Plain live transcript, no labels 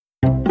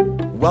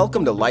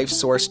Welcome to Life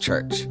Source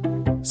Church.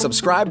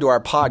 Subscribe to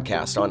our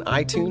podcast on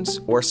iTunes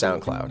or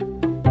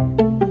SoundCloud.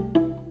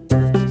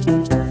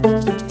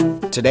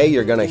 Today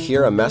you're going to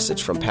hear a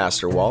message from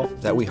Pastor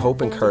Walt that we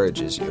hope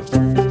encourages you.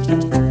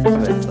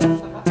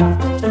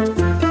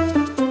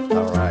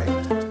 All right.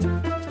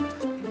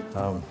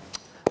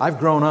 I've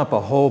grown up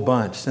a whole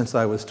bunch since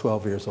I was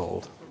 12 years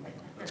old.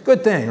 It's a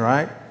good thing,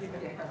 right?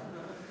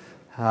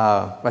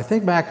 I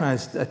think back when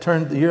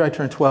the year I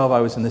turned 12, I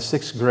was in the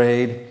 6th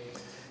grade.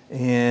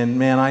 And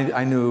man,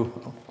 I knew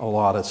a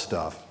lot of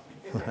stuff,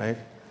 right?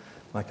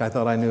 Like I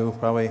thought I knew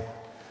probably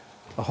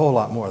a whole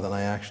lot more than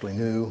I actually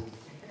knew.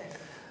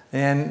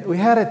 And we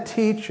had a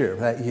teacher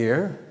that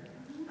year.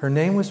 Her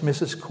name was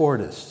Mrs.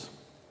 Cordes.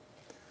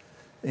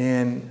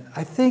 And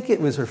I think it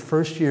was her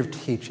first year of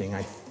teaching,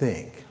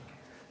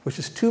 which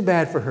is too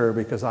bad for her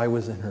because I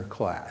was in her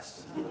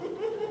class.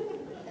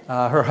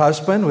 Her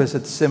husband was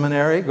at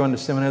seminary, going to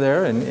seminary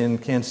there in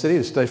Kansas City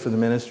to study for the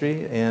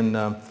ministry.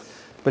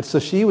 But so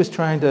she was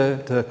trying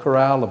to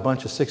corral a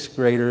bunch of 6th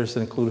graders that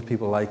included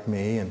people like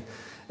me.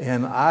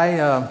 And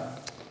I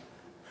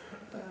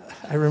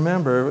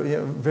remember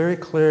very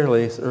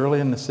clearly,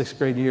 early in the 6th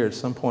grade year, at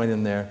some point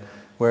in there,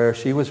 where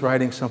she was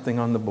writing something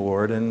on the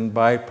board, and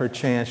by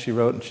perchance she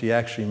wrote and she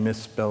actually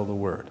misspelled a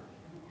word.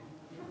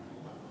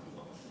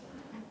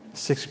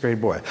 6th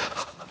grade boy.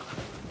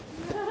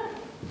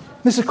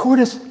 Mrs.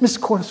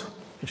 Cordes.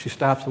 And she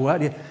stops, what?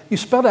 You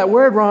spelled that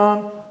word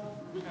wrong.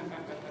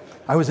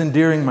 I was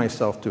endearing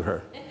myself to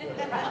her.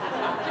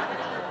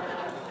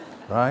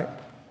 Right?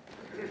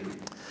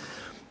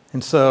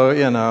 And so,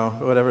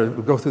 whatever,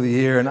 we go through the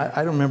year, and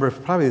I don't remember,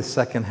 probably the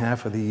second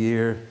half of the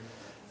year,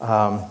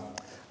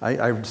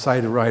 I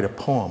decided to write a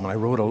poem. And I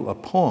wrote a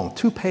poem,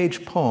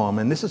 2-page poem,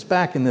 and this is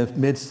back in the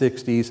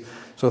mid-'60s,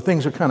 so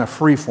things are kind of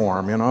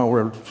free-form,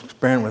 we're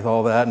experimenting with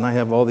all that, and I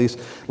have all these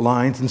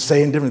lines and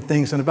saying different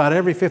things, and about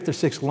every 5th or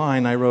 6th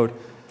line I wrote,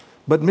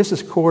 but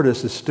Mrs.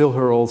 Cordes is still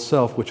her old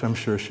self, which I'm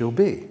sure she'll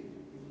be.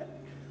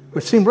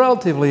 Which seemed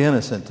relatively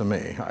innocent to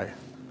me.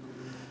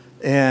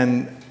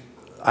 And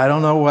I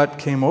don't know what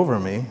came over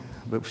me,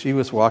 but she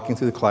was walking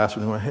through the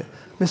classroom and went, hey,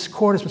 Mrs.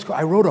 Cordes,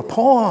 I wrote a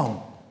poem.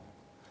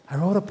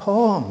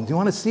 Do you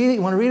want to see it?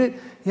 You want to read it?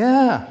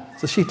 Yeah.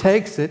 So she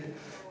takes it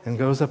and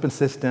goes up and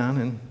sits down,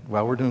 and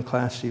while we're doing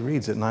class, she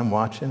reads it, and I'm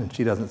watching, and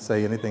she doesn't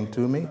say anything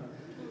to me.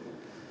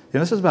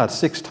 This is about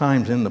 6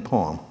 times in the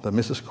poem that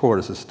Mrs.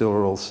 Cordes is still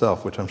her old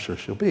self, which I'm sure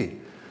she'll be.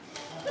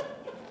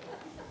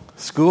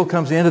 School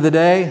comes the end of the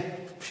day.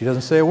 She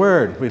doesn't say a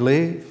word. We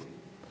leave.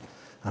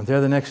 I'm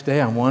there the next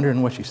day. I'm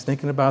wondering what she's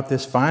thinking about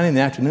this. Finally, in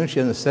the afternoon, she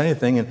hasn't said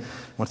anything. And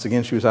once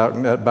again, she was out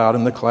and about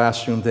in the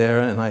classroom there.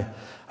 And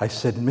I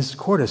said, Mrs.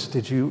 Cordes,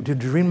 did you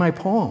read my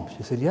poem?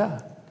 She said,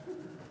 yeah.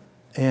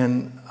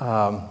 And,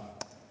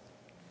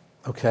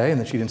 okay. And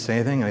then she didn't say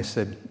anything. And I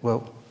said,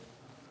 well,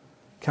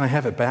 can I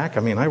have it back?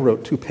 I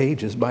wrote 2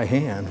 pages by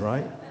hand,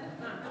 right?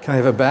 Can I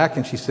have it back?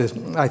 And she says,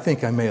 I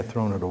think I may have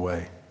thrown it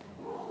away.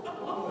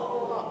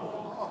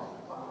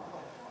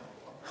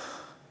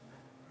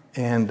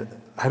 And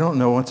I don't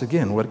know, once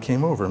again, what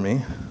came over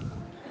me.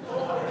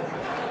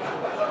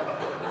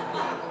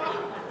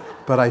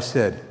 But I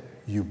said,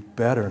 you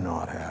better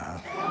not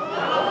have.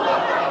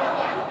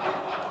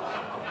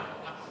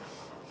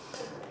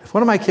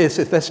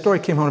 If that story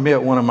came home to me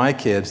at one of my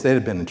kids, they'd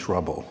have been in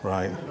trouble,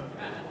 right?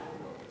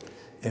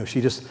 And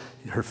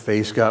her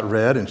face got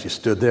red, and she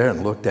stood there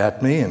and looked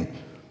at me, and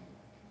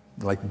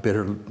like bit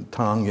her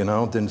tongue,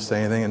 didn't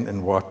say anything,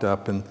 and walked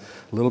up. And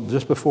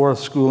just before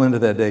school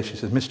ended that day, she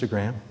says, Mr.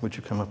 Graham, would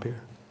you come up here?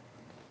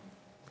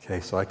 Okay,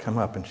 so I come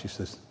up, and she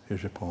says,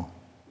 here's your poem.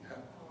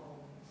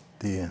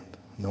 The end.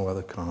 No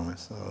other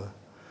comments.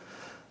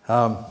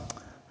 But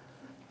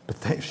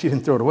she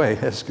didn't throw it away.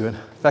 That's good.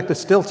 In fact, it's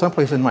still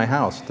someplace in my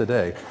house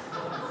today.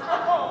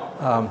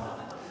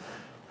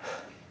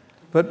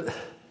 But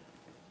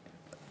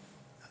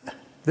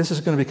this is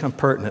going to become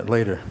pertinent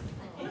later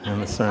in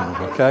the sermon,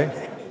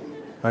 okay?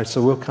 All right,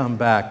 so we'll come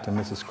back to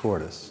Mrs.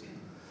 Cordes.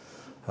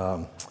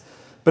 But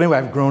anyway,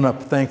 I've grown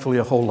up, thankfully,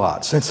 a whole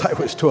lot since I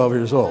was 12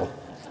 years old.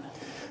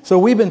 So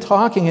we've been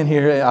talking in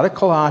here out of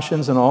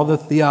Colossians and all the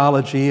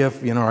theology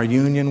of our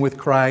union with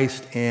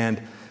Christ and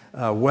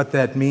what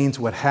that means,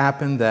 what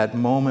happened, that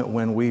moment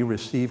when we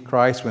received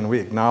Christ, when we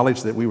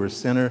acknowledged that we were a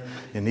sinner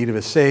in need of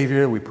a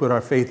Savior. We put our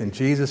faith in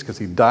Jesus because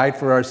He died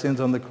for our sins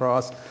on the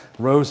cross,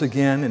 rose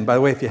again. And by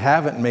the way, if you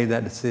haven't made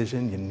that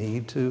decision, you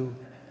need to.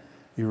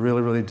 You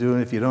really, really do.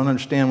 And if you don't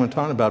understand what I'm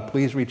talking about,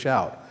 please reach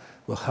out.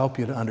 We'll help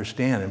you to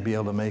understand and be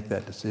able to make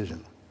that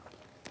decision.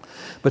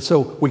 But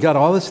so we got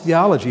all this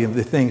theology of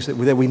the things that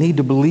we need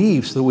to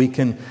believe so that we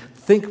can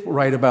think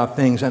right about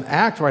things and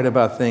act right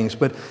about things.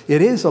 But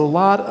it is a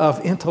lot of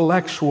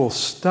intellectual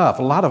stuff,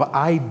 a lot of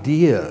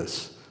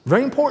ideas,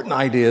 very important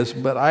ideas,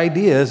 but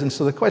ideas. And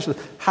so the question is,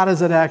 how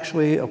does it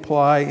actually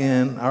apply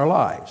in our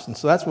lives? And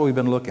so that's what we've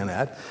been looking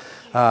at,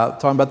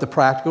 talking about the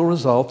practical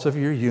results of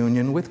your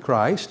union with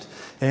Christ.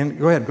 And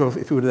go ahead,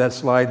 if you would to that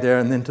slide there,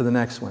 and then to the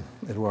next one,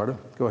 Eduardo.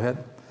 Go ahead.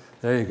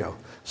 There you go.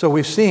 So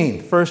we've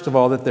seen, first of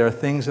all, that there are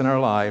things in our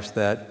lives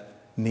that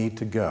need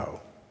to go.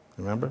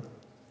 Remember?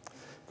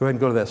 Go ahead and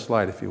go to that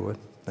slide if you would.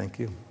 Thank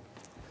you.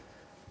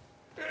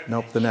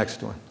 Nope, the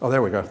next one. Oh,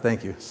 there we go.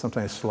 Thank you.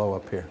 Sometimes slow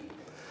up here.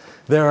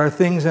 There are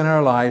things in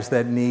our lives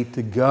that need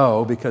to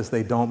go because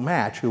they don't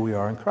match who we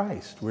are in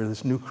Christ. We're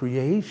this new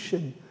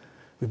creation.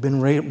 We've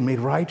been made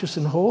righteous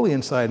and holy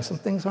inside, and some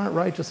things aren't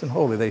righteous and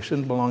holy. They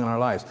shouldn't belong in our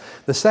lives.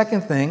 The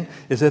second thing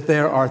is that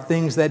there are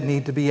things that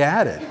need to be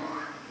added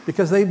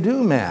because they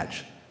do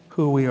match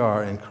who we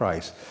are in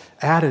Christ.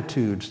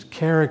 Attitudes,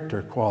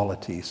 character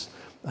qualities.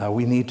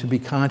 We need to be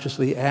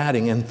consciously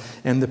adding.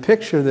 And the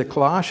picture that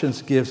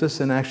Colossians gives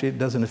us, and actually it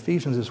does in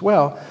Ephesians as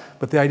well,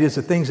 but the idea is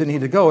the things that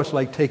need to go, it's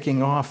like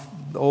taking off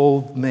the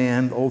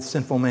old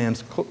sinful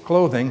man's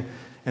clothing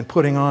and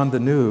putting on the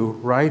new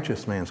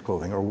righteous man's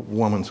clothing or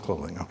woman's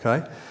clothing,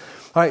 okay?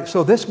 All right,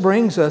 so this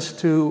brings us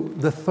to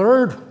the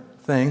third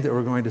thing that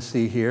we're going to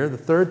see here, the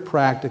third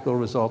practical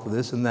result of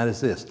this, and that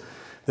is this,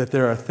 that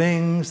there are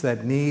things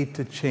that need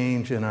to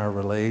change in our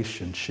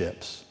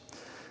relationships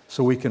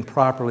so we can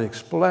properly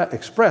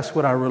express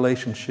what our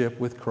relationship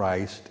with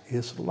Christ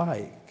is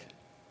like.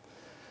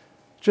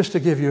 Just to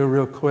give you a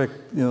real quick,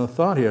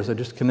 thought here, as I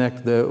just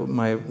connect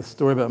my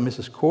story about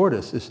Mrs.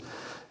 Cordes, is,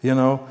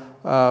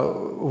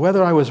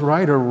 whether I was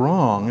right or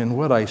wrong in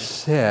what I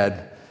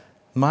said,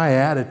 my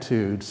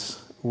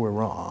attitudes were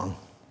wrong.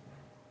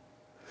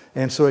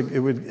 And so it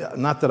would,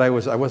 not that I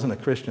wasn't a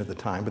Christian at the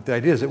time, but the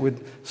idea is it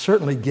would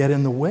certainly get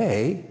in the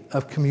way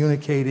of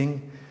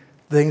communicating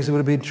things that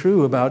would be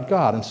true about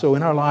God. And so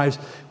in our lives,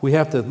 we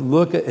have to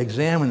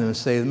examine them and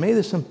say, maybe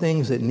there's some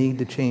things that need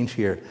to change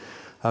here.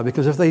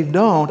 Because if they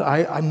don't,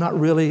 I'm not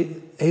really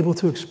able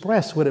to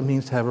express what it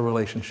means to have a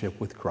relationship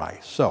with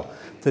Christ. So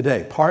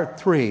today, part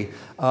 3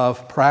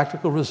 of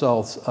practical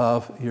results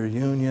of your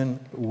union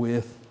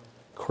with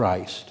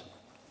Christ.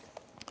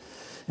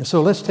 And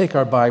so let's take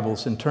our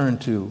Bibles and turn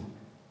to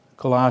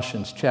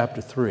Colossians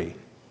chapter 3.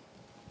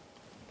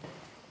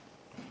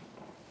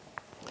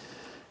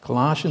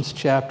 Colossians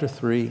chapter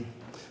 3.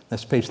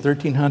 That's page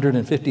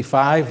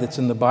 1355. That's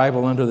in the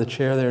Bible under the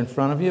chair there in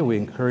front of you. We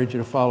encourage you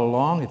to follow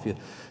along if you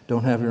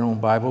don't have your own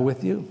Bible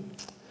with you.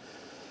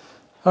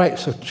 All right,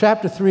 so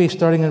chapter 3,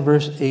 starting in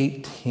verse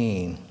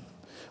 18.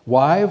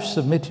 Wives,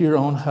 submit to your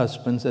own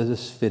husbands as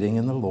is fitting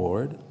in the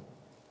Lord.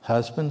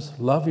 Husbands,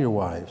 love your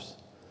wives,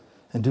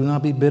 and do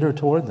not be bitter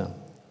toward them.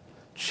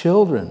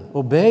 Children,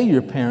 obey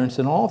your parents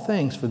in all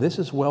things, for this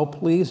is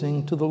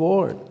well-pleasing to the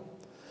Lord.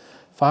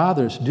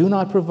 Fathers, do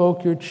not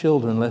provoke your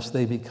children, lest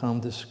they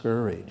become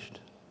discouraged.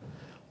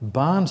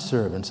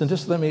 Bondservants, and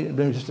just let me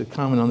just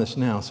comment on this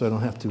now so I don't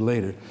have to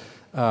later.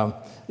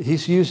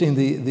 He's using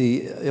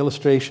the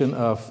illustration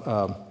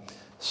of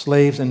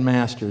slaves and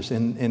masters.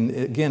 And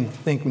again,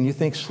 when you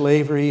think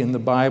slavery in the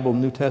Bible,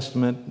 New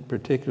Testament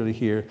particularly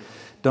here,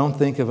 don't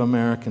think of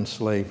American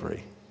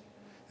slavery.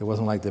 It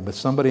wasn't like that. But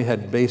somebody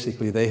had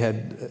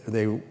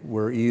they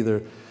were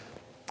either,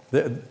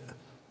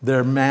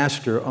 their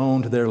master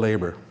owned their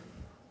labor,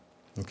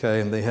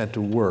 okay, and they had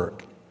to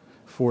work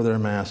for their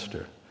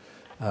master.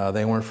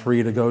 They weren't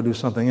free to go do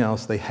something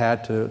else. They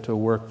had to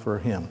work for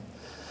him.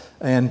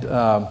 And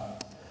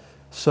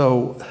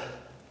so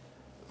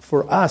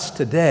for us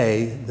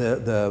today,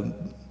 the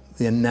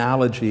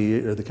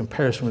analogy or the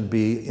comparison would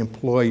be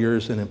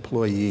employers and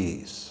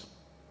employees,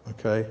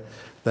 okay?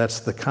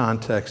 That's the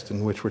context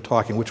in which we're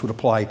talking, which would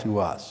apply to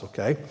us,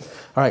 okay?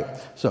 All right,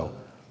 so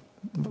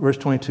verse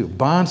 22,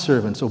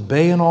 Bondservants,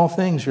 obey in all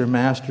things your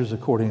masters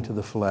according to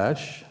the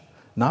flesh,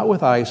 not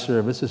with eye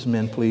service as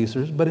men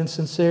pleasers, but in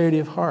sincerity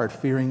of heart,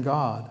 fearing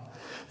God.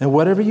 And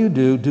whatever you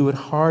do, do it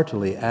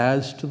heartily,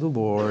 as to the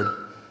Lord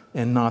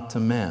and not to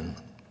men,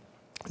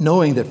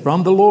 knowing that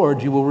from the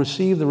Lord you will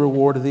receive the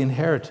reward of the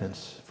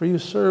inheritance, for you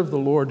serve the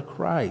Lord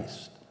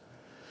Christ.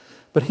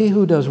 But he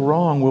who does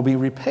wrong will be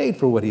repaid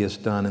for what he has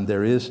done, and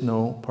there is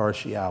no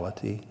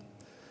partiality.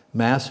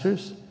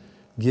 Masters,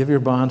 give your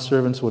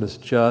bondservants what is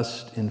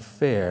just and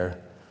fair,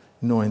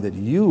 knowing that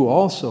you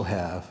also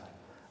have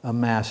a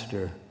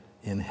master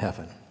in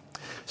heaven.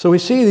 So we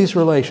see these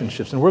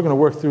relationships, and we're going to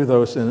work through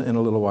those in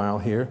a little while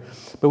here.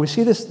 But we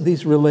see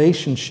these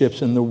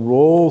relationships and the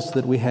roles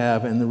that we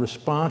have and the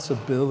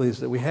responsibilities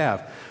that we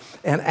have.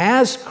 And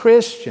as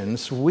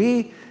Christians,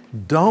 we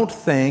don't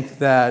think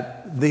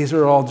that these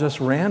are all just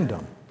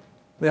random.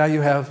 Yeah,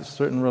 you have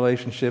certain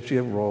relationships, you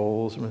have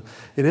roles.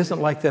 It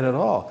isn't like that at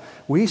all.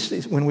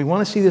 When we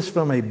want to see this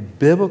from a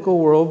biblical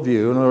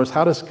worldview, in other words,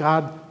 how does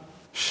God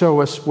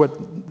show us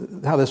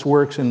how this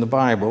works in the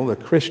Bible, the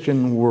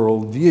Christian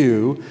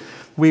worldview,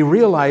 we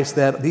realize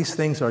that these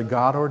things are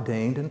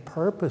God-ordained and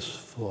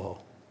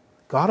purposeful.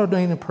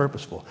 God-ordained and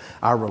purposeful.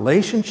 Our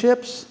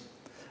relationships,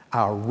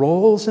 our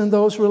roles in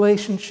those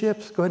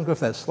relationships. Go ahead and go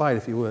to that slide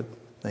if you would.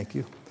 Thank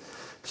you.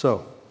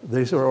 So,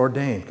 these are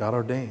ordained,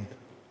 God-ordained.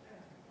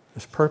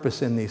 There's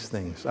purpose in these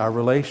things, our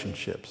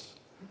relationships.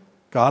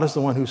 God is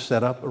the one who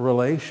set up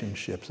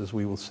relationships, as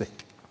we will see.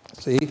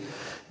 See,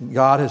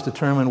 God has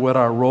determined what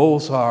our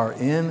roles are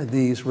in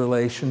these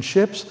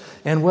relationships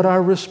and what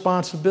our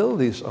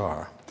responsibilities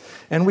are.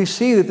 And we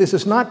see that this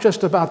is not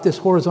just about this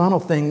horizontal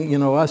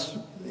thing, us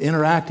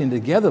interacting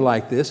together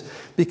like this,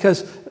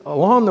 because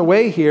along the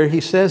way here,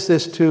 he says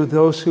this to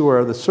those who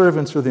are the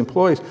servants or the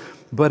employees,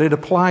 but it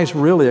applies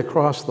really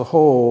across the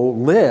whole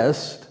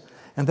list,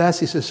 and that's,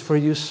 he says, for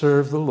you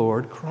serve the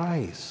Lord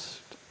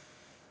Christ.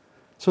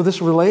 So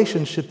this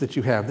relationship that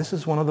you have, this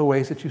is one of the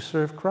ways that you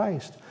serve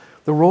Christ.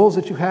 The roles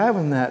that you have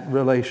in that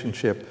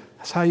relationship,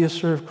 that's how you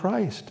serve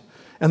Christ.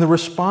 And the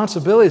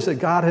responsibilities that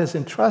God has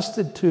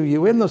entrusted to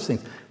you in those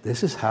things,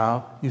 this is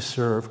how you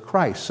serve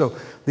Christ. So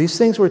these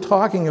things we're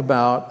talking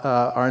about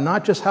are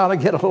not just how to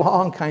get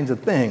along kinds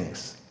of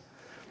things.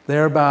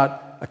 They're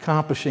about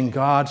accomplishing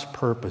God's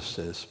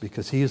purposes,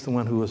 because He's the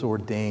one who has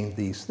ordained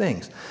these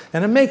things.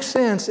 And it makes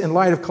sense in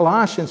light of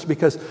Colossians,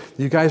 because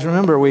you guys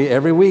remember,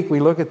 every week we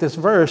look at this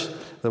verse.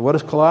 That what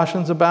is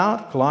Colossians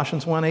about?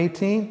 Colossians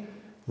 1:18,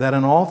 that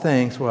in all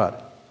things,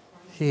 what?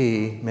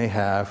 He may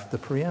have the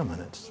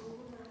preeminence.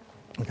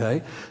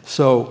 Okay?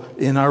 So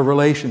in our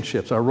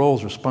relationships, our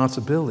roles,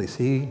 responsibilities,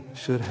 He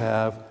should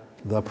have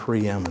the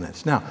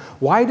preeminence. Now,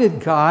 why did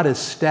God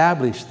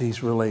establish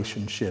these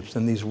relationships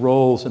and these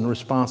roles and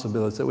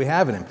responsibilities that we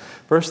have in Him?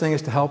 First thing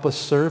is to help us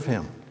serve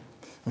Him.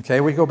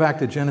 Okay, we go back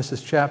to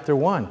Genesis chapter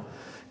 1.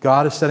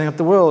 God is setting up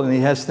the world, and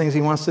He has things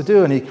He wants to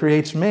do, and He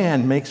creates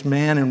man, makes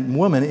man and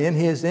woman in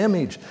His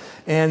image.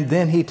 And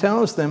then He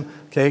tells them,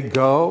 okay,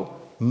 go,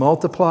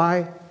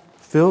 multiply,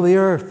 fill the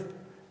earth,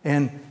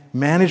 and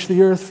manage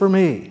the earth for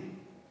me.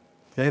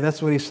 Okay,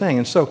 that's what He's saying.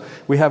 And so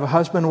we have a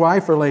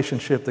husband-wife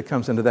relationship that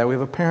comes into that. We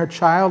have a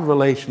parent-child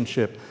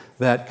relationship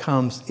that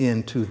comes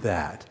into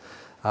that.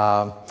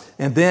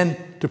 And then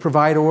to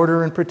provide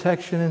order and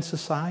protection in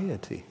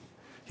society.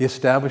 He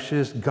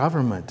establishes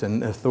government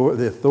and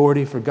the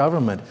authority for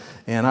government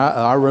and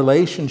our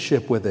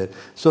relationship with it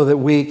so that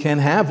we can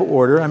have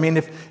order. I mean,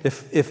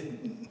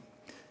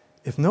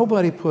 if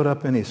nobody put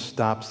up any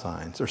stop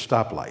signs or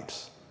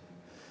stoplights,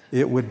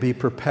 it would be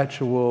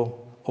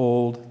perpetual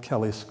old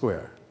Kelly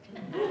Square.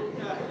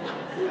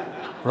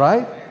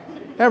 Right?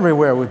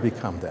 Everywhere would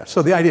become that.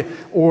 So the idea,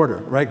 order,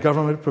 right?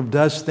 Government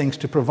does things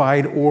to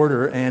provide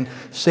order and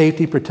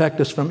safety, protect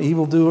us from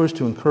evildoers,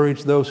 to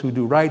encourage those who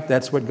do right.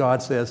 That's what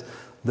God says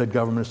the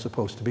government is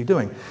supposed to be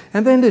doing.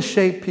 And then to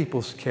shape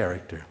people's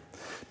character.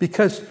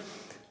 Because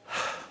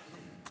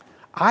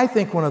I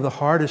think one of the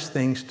hardest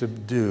things to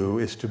do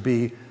is to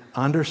be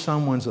under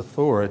someone's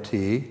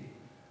authority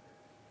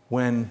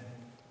when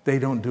they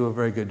don't do a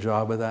very good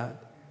job of that.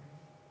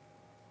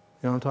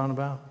 You know what I'm talking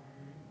about?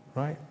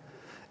 Right?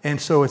 And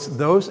so it's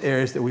those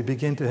areas that we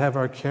begin to have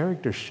our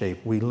character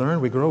shaped. We learn,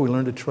 we grow, we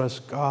learn to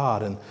trust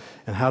God. And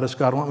how does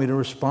God want me to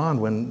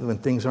respond when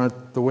things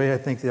aren't the way I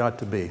think they ought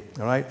to be?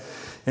 All right?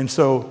 And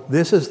so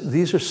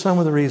these are some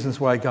of the reasons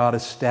why God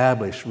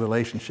established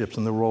relationships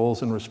and the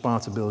roles and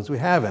responsibilities we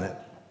have in it.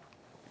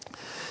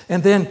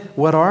 And then,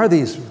 what are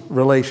these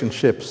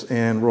relationships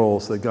and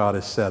roles that God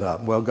has set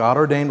up? Well, God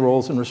ordained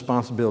roles and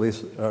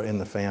responsibilities are in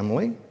the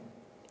family.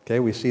 Okay,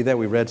 we see that.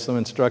 We read some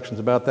instructions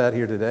about that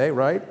here today,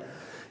 right?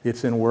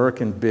 It's in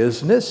work and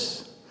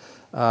business.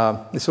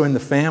 So in the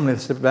family,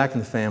 let's step back in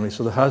the family.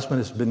 So the husband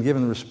has been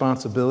given the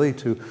responsibility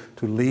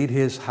to lead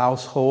his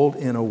household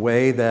in a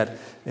way that,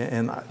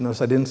 and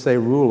notice I didn't say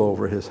rule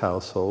over his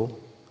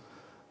household.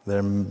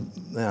 I'm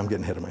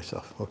getting ahead of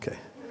myself. Okay.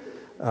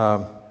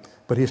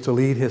 But he's to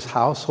lead his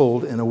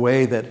household in a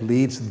way that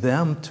leads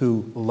them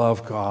to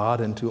love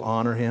God and to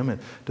honor Him and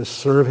to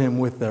serve Him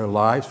with their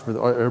lives for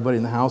everybody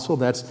in the household.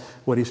 That's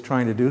what he's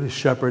trying to do, to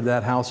shepherd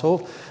that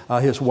household.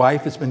 His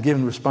wife has been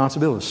given the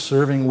responsibility of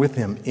serving with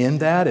him in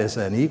that as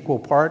an equal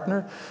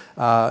partner.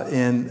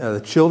 And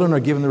the children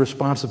are given the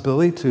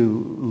responsibility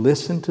to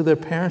listen to their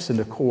parents and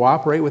to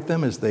cooperate with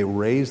them as they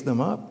raise them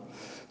up.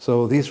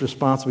 So these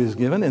responsibilities are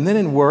given. And then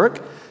in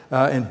work,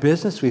 in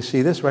business, we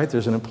see this, right?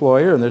 There's an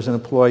employer and there's an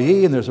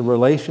employee and there's a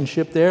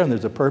relationship there and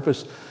there's a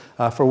purpose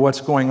for what's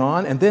going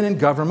on. And then in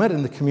government,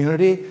 in the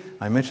community,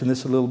 I mentioned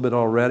this a little bit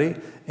already,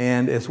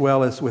 and as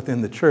well as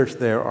within the church,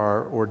 there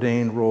are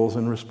ordained roles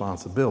and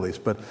responsibilities.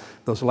 But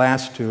those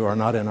last two are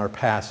not in our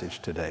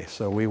passage today,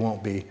 so we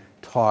won't be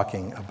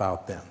talking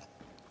about them.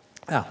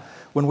 Now,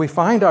 when we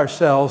find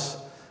ourselves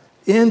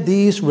in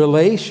these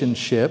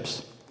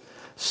relationships,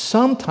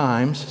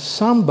 sometimes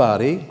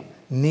somebody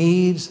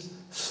needs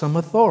some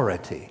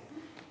authority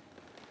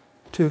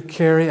to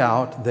carry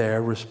out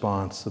their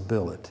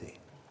responsibility.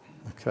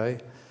 Okay?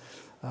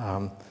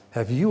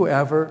 Have you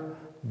ever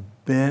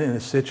been in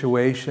a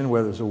situation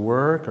where there's a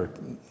work, or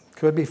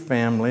could be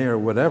family or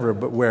whatever,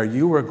 but where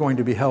you were going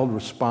to be held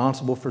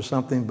responsible for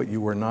something, but you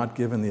were not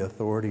given the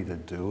authority to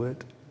do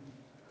it?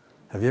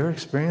 Have you ever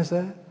experienced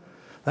that?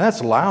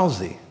 That's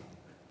lousy.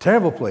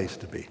 Terrible place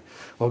to be.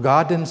 Well,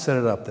 God didn't set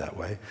it up that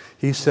way.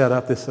 He set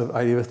up this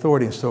idea of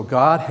authority. And so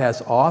God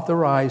has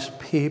authorized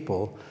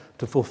people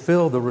to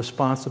fulfill the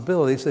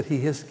responsibilities that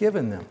He has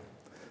given them.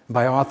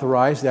 By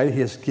authorized, He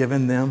has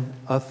given them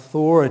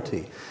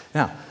authority.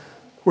 Now,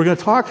 we're going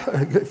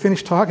to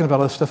finish talking about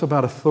all this stuff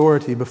about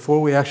authority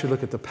before we actually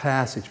look at the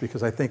passage,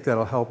 because I think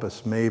that'll help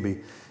us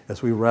maybe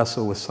as we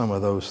wrestle with some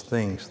of those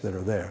things that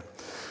are there.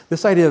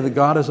 This idea that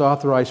God has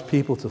authorized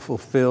people to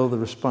fulfill the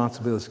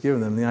responsibilities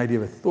given them, the idea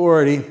of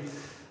authority,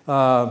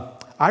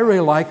 I really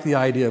like the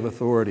idea of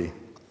authority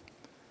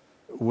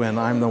when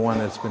I'm the one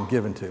that's been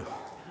given to.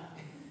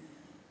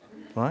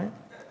 Right?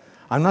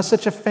 I'm not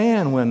such a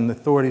fan when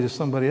authority is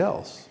somebody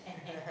else.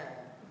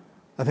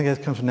 I think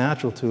that comes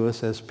natural to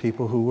us as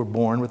people who were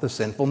born with a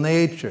sinful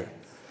nature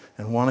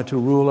and wanted to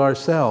rule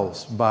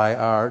ourselves by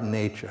our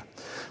nature.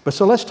 But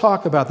so let's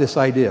talk about this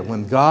idea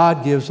when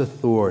God gives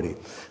authority.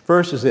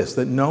 First is this,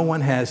 that no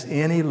one has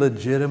any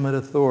legitimate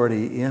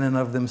authority in and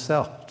of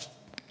themselves.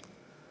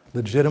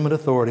 Legitimate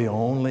authority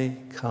only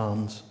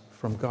comes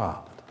from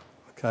God.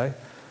 Okay?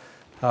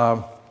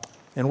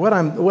 And what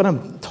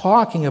I'm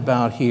talking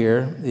about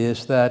here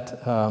is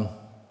that I'm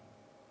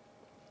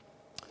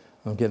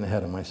getting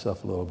ahead of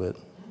myself a little bit.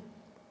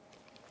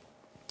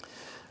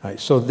 All right,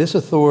 so this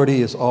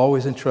authority is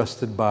always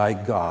entrusted by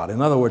God.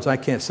 In other words, I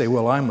can't say,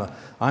 well, I'm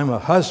a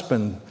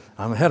husband,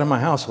 I'm the head of my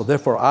household,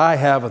 therefore I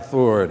have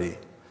authority.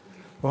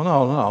 Well,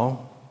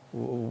 no.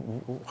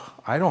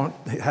 I don't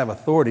have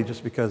authority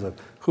just because of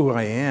who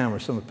I am or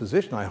some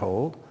position I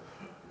hold.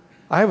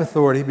 I have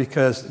authority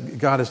because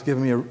God has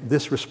given me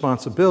this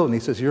responsibility. And He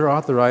says, you're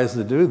authorized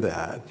to do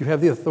that. You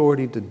have the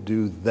authority to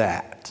do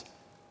that.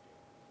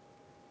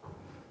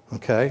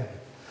 Okay?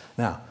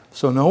 Now,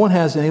 so no one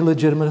has any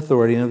legitimate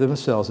authority in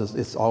themselves.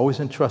 It's always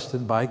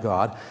entrusted by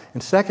God.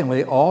 And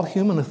secondly, all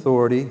human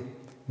authority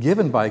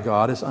given by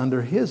God is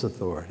under His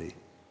authority.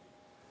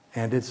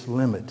 And it's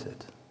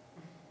limited.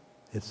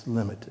 It's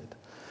limited.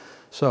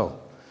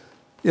 So,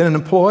 in an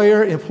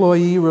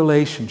employer-employee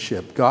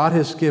relationship, God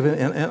has given,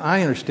 and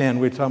I understand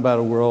we're talking about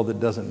a world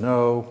that doesn't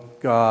know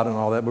God and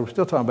all that, but we're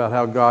still talking about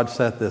how God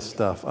set this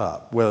stuff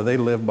up, whether they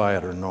live by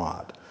it or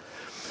not.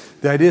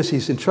 The idea is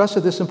He's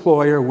entrusted this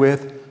employer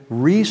with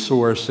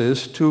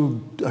resources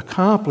to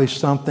accomplish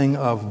something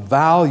of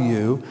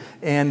value,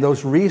 and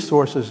those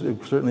resources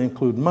certainly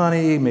include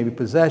money, maybe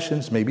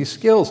possessions, maybe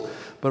skills,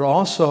 but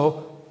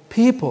also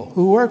people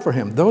who work for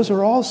Him. Those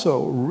are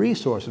also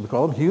resources. We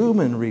call them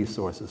human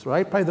resources,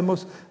 right? Probably the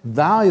most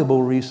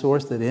valuable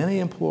resource that any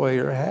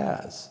employer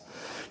has.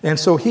 And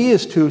so He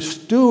is to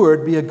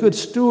be a good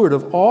steward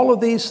of all of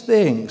these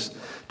things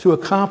to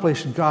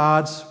accomplish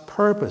God's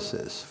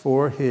purposes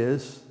for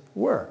His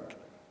work.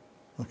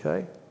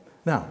 Okay?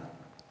 Now,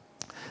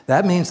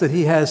 that means that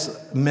He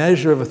has a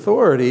measure of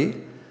authority.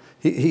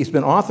 He's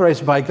been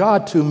authorized by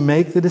God to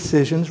make the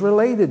decisions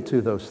related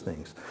to those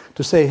things.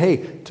 To say,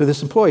 hey, to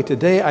this employee,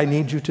 today I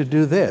need you to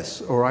do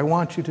this, or I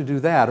want you to do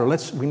that, or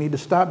we need to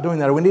stop doing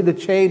that, or we need to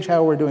change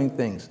how we're doing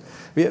things.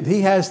 He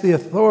has the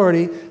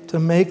authority to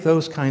make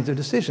those kinds of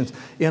decisions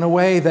in a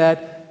way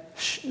that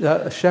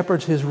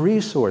shepherds His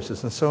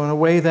resources, and so in a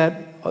way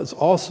that is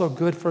also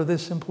good for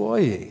this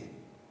employee.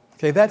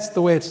 Okay, that's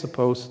the way it's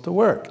supposed to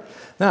work.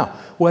 Now,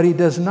 what He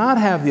does not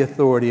have the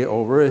authority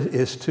over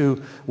is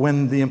to,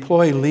 when the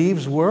employee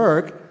leaves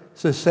work,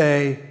 to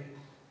say,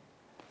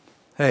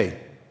 hey,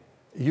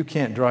 you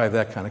can't drive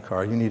that kind of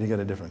car. You need to get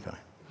a different kind.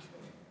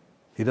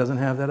 He doesn't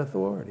have that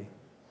authority.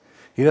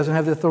 He doesn't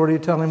have the authority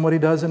to tell him what he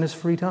does in his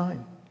free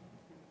time.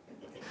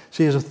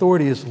 See, His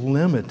authority is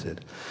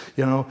limited.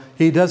 You know,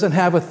 He doesn't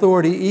have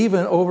authority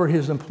even over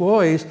His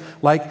employees.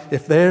 Like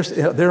if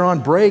they're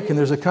on break and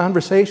there's a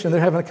conversation,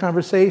 they're having a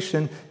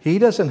conversation, He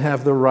doesn't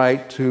have the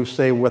right to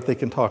say what they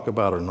can talk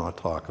about or not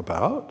talk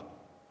about.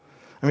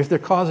 I mean, if they're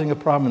causing a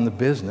problem in the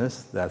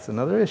business, that's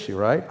another issue,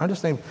 right? I'm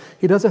just saying,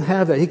 He doesn't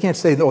have that. He can't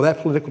say, no, that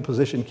political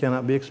position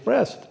cannot be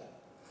expressed.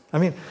 I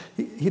mean,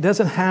 He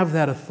doesn't have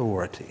that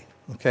authority,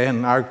 okay?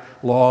 And our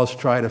laws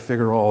try to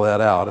figure all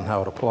that out and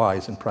how it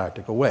applies in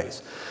practical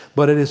ways.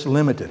 But it is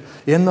limited.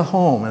 In the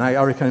home, and I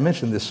already kind of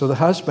mentioned this, so the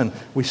husband,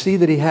 we see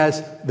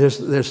that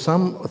there's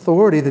some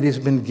authority that he's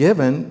been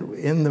given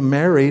in the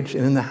marriage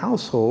and in the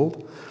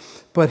household,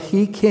 but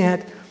he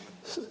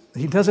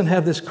doesn't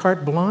have this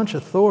carte blanche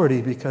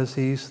authority because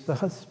he's the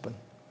husband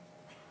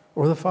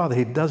or the father.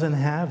 He doesn't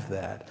have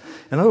that.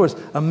 In other words,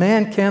 a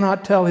man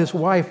cannot tell his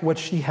wife what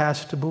she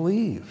has to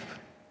believe.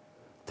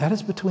 That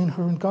is between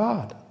her and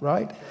God,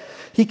 right?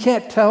 He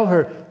can't tell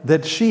her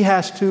that she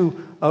has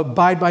to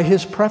abide by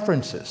his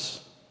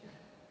preferences.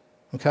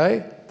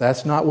 Okay?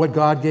 That's not what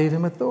God gave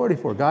him authority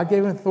for. God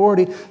gave him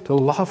authority to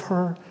love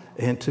her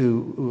and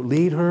to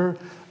lead her,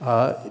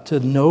 to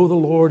know the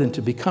Lord and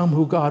to become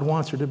who God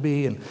wants her to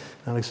be. And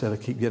like I said, I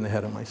keep getting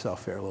ahead of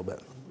myself here a little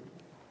bit.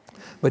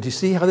 But you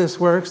see how this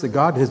works? That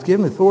God has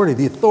given authority.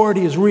 The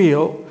authority is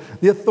real.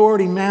 The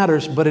authority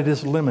matters, but it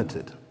is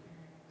limited.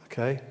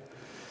 Okay?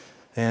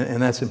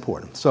 And that's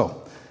important.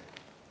 So,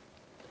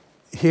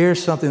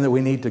 here's something that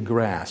we need to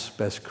grasp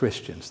as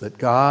Christians, that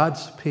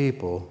God's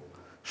people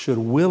should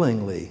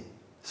willingly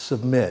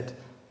submit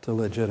to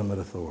legitimate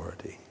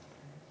authority.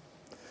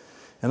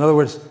 In other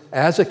words,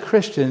 as a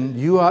Christian,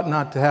 you ought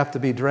not to have to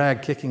be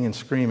dragged kicking and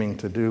screaming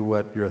to do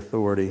what your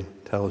authority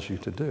tells you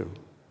to do.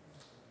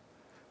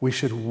 We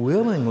should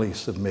willingly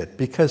submit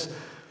because,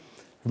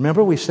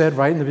 remember we said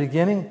right in the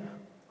beginning,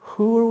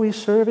 who are we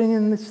serving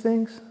in these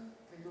things?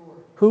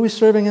 Who are we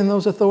serving in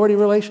those authority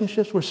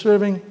relationships? We're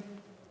serving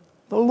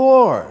the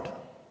Lord.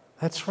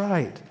 That's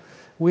right.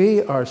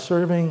 We are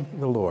serving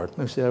the Lord. Let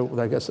me see,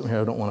 I got something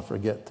here I don't want to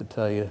forget to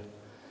tell you.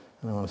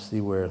 And I want to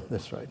see where,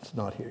 that's right, it's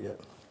not here yet.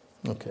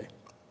 Okay.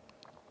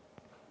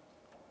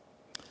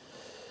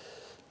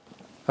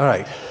 All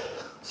right.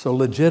 So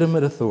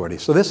legitimate authority.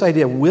 So this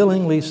idea of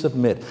willingly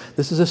submit.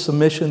 This is a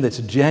submission that's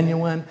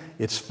genuine.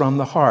 It's from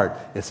the heart.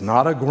 It's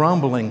not a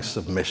grumbling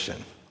submission.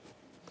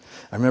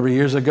 I remember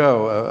years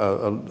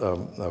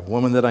ago, a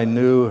woman that I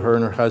knew, her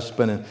and her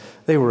husband, and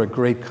they were a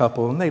great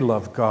couple, and they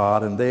loved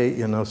God, and they,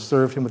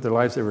 served Him with their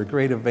lives. They were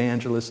great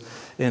evangelists.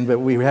 But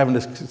we were having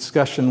this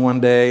discussion one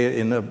day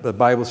in a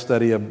Bible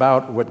study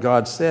about what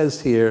God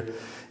says here,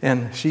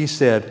 and she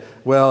said,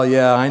 well,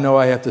 yeah, I know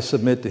I have to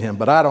submit to Him,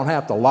 but I don't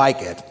have to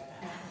like it.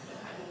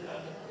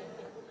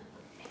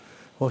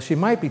 Well, she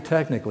might be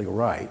technically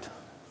right,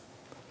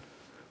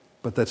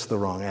 but that's the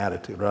wrong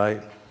attitude,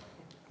 right?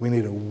 We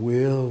need a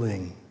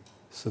willing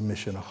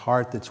submission, a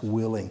heart that's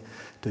willing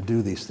to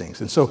do these things.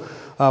 And so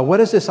what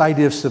does this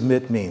idea of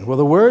submit mean? Well,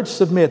 the word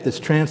submit, that's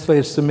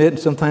translated submit and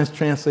sometimes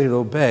translated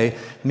obey,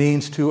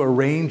 means to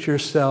arrange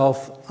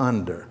yourself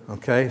under,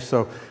 okay?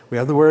 So we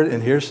have the word,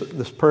 and here's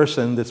this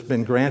person that's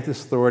been granted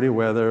this authority,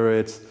 whether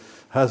it's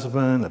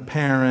husband, a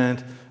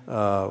parent,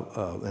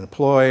 an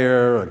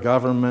employer, a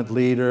government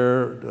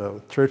leader,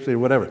 a church leader,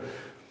 whatever.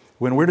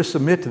 When we're to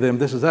submit to them,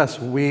 this is us.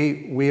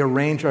 We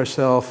arrange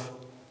ourselves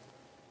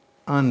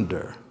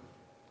under.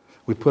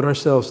 We put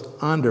ourselves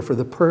under for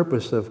the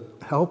purpose of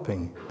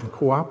helping and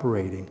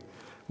cooperating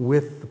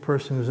with the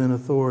person who's in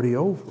authority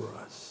over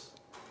us.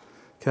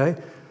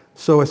 Okay?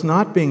 So it's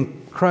not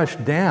being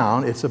crushed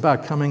down. It's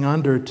about coming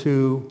under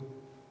to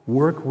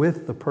work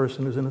with the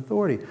person who's in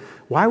authority.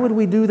 Why would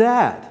we do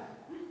that?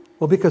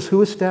 Well, because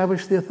who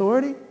established the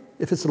authority?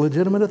 If it's a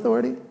legitimate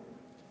authority?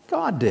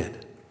 God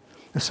did.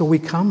 And so we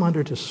come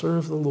under to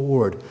serve the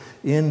Lord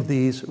in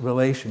these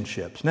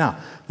relationships. Now,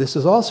 this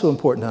is also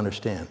important to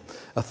understand.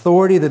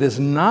 Authority that is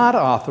not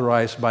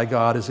authorized by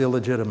God is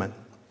illegitimate.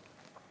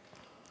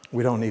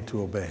 We don't need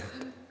to obey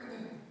it.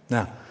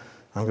 Now,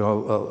 I'm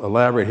going to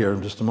elaborate here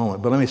in just a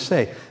moment, but let me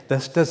say,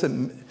 this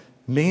doesn't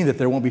mean that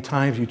there won't be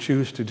times you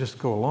choose to just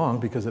go along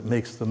because it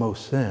makes the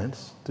most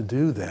sense to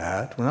do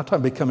that. We're not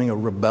talking about becoming a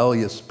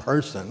rebellious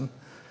person,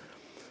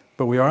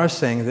 but we are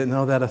saying that,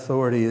 no, that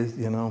authority is,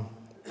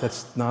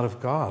 that's not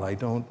of God. I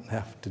don't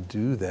have to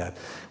do that.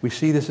 We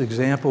see this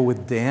example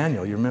with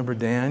Daniel. You remember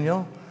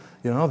Daniel?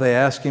 They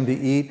asked him to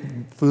eat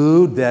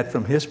food that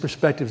from his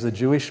perspective as a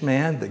Jewish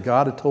man that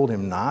God had told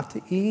him not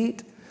to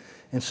eat.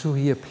 And so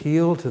he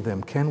appealed to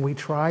them. Can we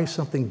try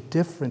something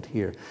different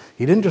here?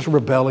 He didn't just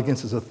rebel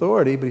against his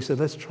authority, but he said,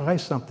 let's try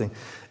something.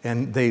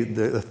 And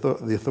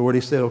the authority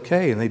said,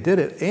 okay, and they did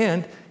it.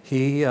 And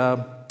he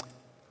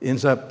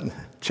ends up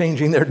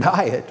changing their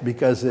diet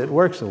because it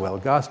works so well,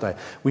 God's diet.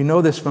 We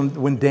know this from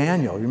when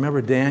Daniel, you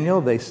remember Daniel?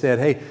 They said,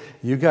 hey,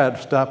 you got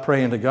to stop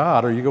praying to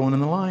God or you're going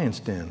in the lion's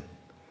den.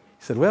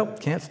 He said, well,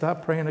 can't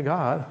stop praying to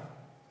God.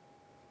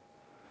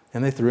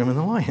 And they threw him in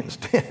the lion's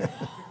den.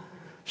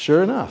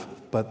 Sure enough,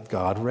 but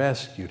God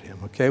rescued him,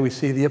 okay? We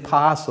see the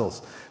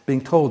apostles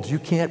being told, you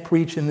can't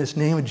preach in this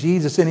name of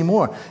Jesus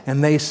anymore.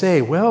 And they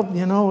say, well,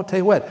 I'll tell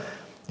you what,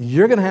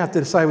 you're going to have to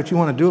decide what you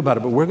want to do about it,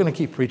 but we're going to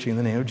keep preaching in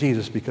the name of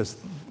Jesus because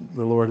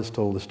the Lord has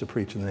told us to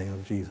preach in the name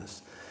of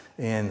Jesus.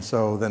 And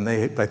so then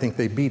I think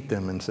they beat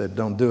them and said,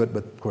 don't do it,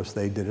 but of course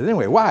they did it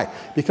anyway. Why?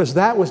 Because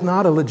that was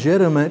not a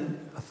legitimate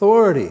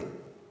authority.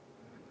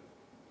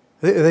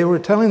 They were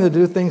telling them to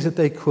do things that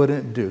they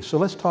couldn't do. So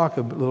let's talk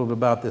a little bit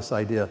about this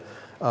idea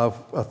of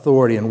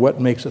authority and what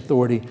makes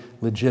authority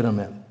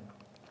legitimate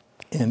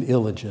and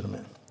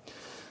illegitimate.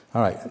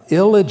 All right,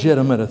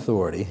 illegitimate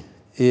authority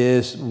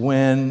is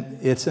when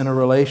it's in a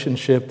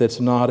relationship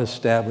that's not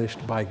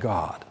established by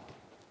God.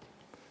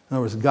 In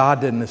other words,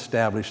 God didn't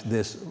establish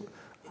this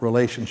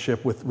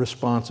relationship with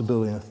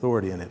responsibility and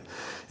authority in it.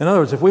 In other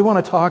words, if we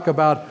want to talk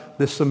about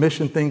this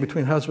submission thing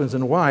between husbands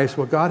and wives,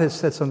 well, God has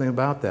said something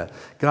about that.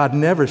 God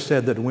never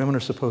said that women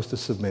are supposed to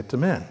submit to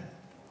men,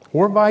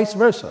 or vice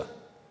versa,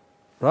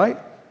 right?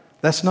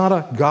 That's not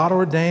a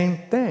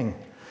God-ordained thing.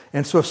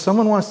 And so if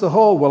someone wants to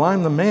hold, well,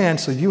 I'm the man,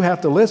 so you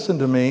have to listen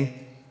to me,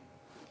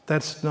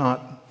 that's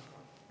not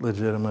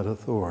legitimate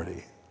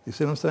authority. You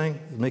see what I'm saying?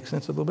 It makes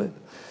sense a little bit?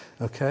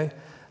 Okay.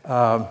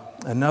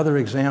 Another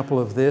example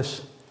of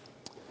this.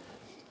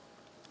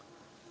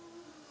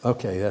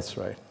 Okay, that's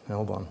right.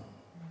 Hold on.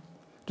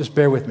 Just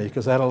bear with me,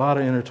 because I had a lot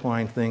of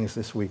intertwined things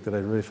this week that I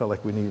really felt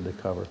like we needed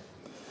to cover.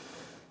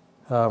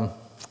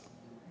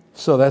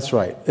 So that's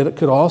right. It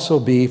could also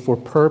be for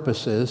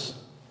purposes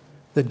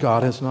that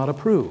God has not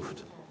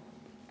approved.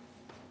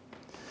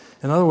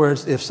 In other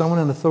words, if someone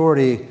in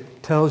authority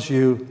tells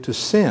you to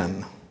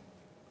sin,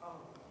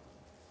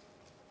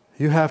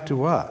 you have to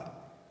what?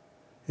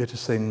 You have to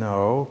say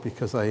no,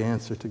 because I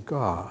answer to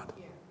God.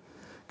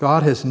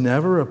 God has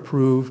never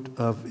approved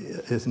of,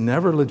 is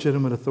never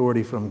legitimate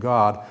authority from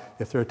God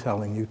if they're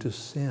telling you to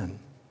sin.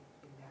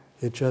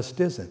 It just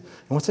isn't.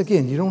 And once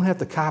again, you don't have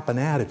to cop an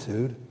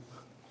attitude,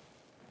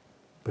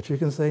 but you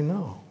can say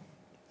no.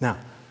 Now,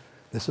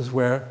 this is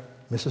where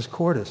Mrs.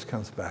 Cordes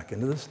comes back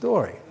into the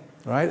story,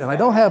 right? And I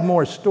don't have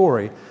more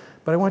story,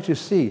 but I want you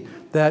to see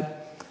that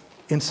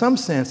in some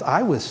sense,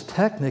 I was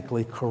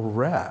technically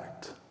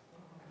correct.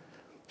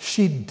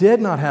 She did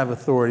not have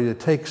authority to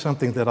take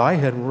something that I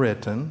had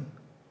written,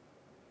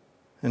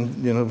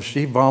 and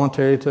she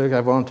voluntarily took,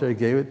 I voluntarily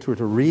gave it to her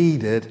to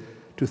read it,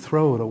 to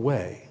throw it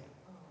away,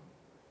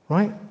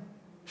 right?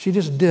 She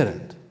just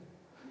didn't.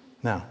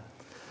 Now,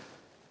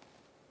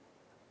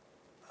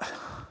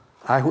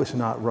 I was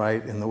not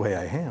right in the way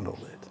I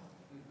handled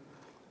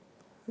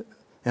it.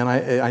 And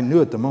I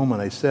knew at the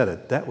moment I said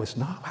it, that was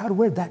not,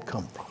 where'd that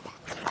come from?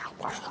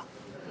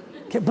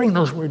 Can't bring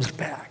those words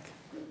back.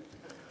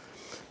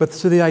 But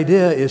so the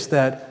idea is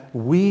that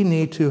we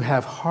need to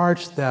have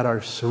hearts that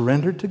are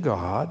surrendered to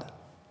God,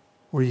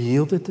 we're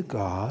yielded to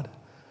God,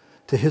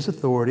 to His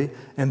authority,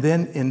 and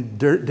then in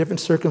different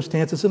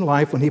circumstances in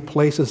life, when He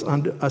places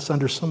us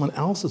under someone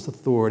else's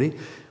authority,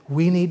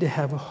 we need to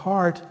have a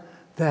heart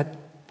that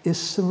is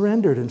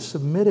surrendered and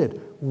submitted,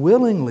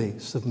 willingly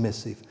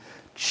submissive,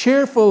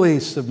 cheerfully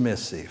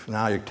submissive.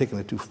 Now you're taking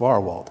it too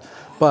far, Walt.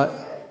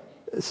 But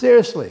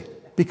seriously,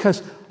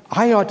 because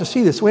I ought to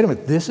see this. Wait a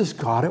minute, this is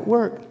God at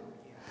work.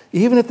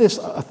 Even if this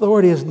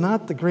authority is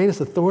not the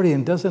greatest authority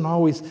and doesn't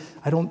always,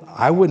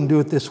 I wouldn't do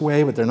it this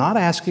way, but they're not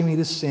asking me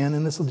to sin,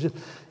 and this will just,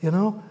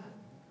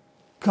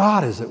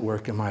 God is at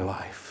work in my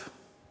life.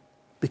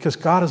 Because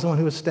God is the one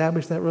who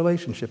established that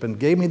relationship and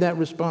gave me that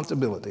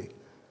responsibility.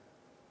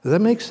 Does that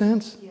make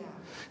sense? Yeah.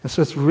 And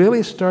so it's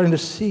really starting to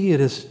see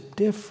it as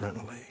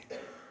differently.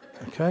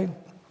 Okay?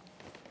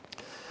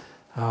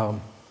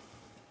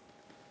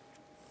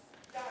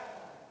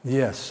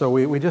 Yes, so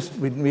we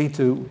need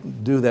to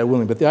do that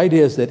willingly. But the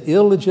idea is that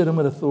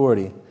illegitimate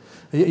authority,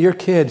 your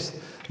kids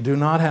do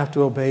not have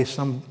to obey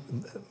somebody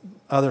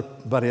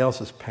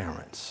else's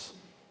parents.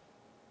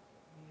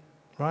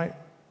 Right?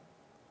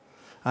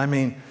 I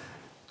mean,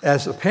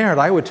 as a parent,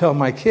 I would tell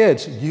my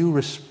kids, you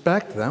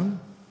respect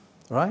them,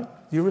 right?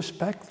 You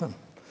respect them.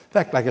 In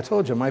fact, like I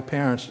told you, my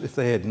parents, if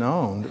they had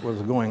known what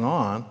was going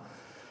on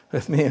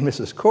with me and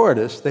Mrs.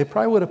 Cordes, they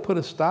probably would have put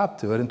a stop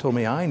to it and told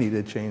me I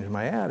needed to change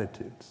my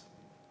attitudes.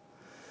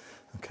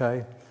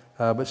 Okay?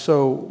 But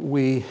so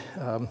we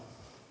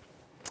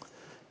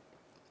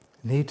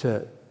need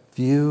to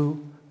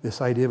view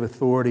this idea of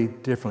authority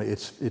differently.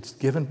 It's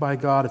given by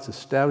God, it's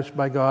established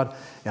by God,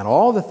 and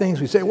all the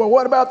things we say, well,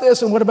 what about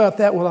this and what about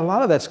that? Well, a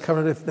lot of that's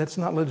covered if that's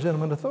not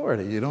legitimate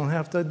authority. You don't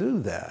have to do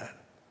that.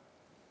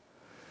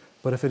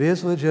 But if it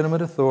is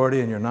legitimate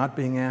authority and you're not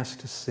being asked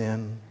to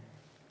sin,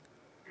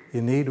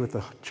 you need, with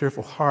a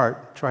cheerful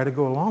heart, try to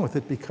go along with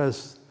it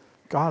because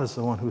God is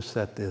the one who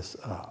set this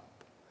up.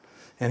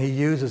 And He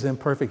uses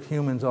imperfect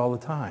humans all the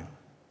time.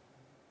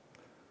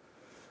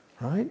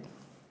 Right?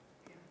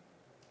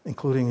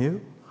 Including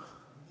you?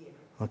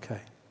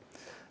 Okay.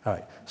 All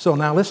right. So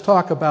now let's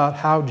talk about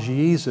how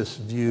Jesus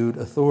viewed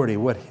authority,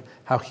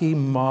 how He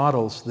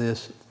models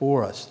this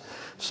for us.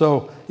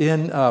 So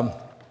in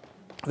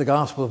the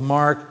Gospel of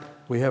Mark,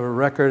 we have a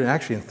record,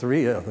 actually in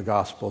 3 of the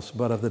Gospels,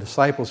 but of the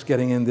disciples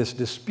getting in this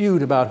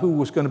dispute about who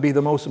was going to be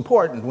the most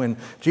important when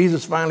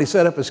Jesus finally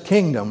set up His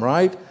kingdom,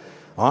 right?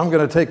 I'm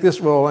going to take this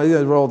role,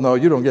 no,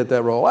 you don't get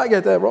that role, I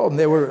get that role. And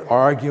they were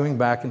arguing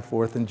back and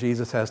forth, and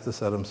Jesus has to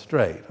set them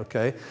straight,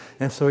 okay?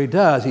 And so He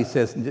does.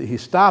 He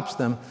stops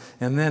them,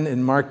 and then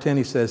in Mark 10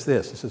 He says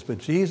this. He says, but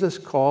Jesus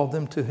called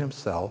them to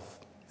Himself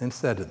and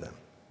said to them,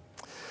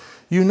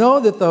 you know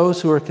that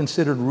those who are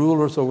considered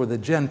rulers over the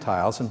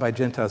Gentiles, and by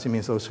Gentiles He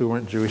means those who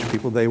weren't Jewish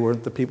people, they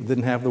weren't the people who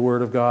didn't have the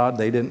Word of God,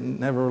 they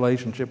didn't have a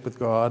relationship with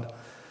God.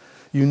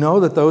 You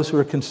know that those who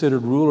are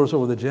considered rulers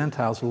over the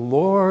Gentiles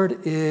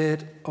lord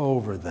it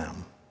over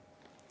them,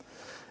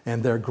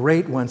 and their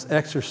great ones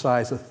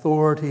exercise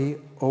authority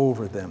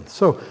over them.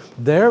 So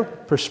their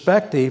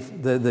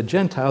perspective, the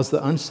Gentiles,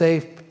 the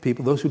unsaved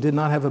people, those who did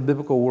not have a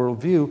biblical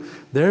worldview,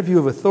 their view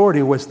of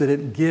authority was that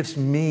it gives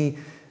me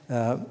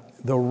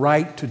the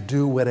right to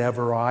do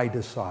whatever I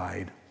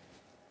decide.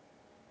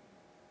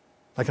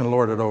 I can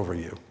lord it over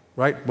you,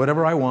 right?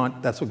 Whatever I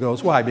want, that's what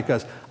goes. Why?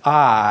 Because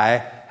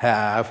I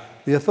have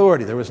the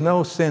authority. There was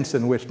no sense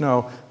in which,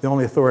 no, the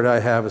only authority I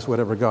have is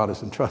whatever God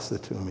has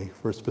entrusted to me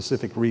for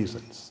specific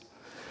reasons.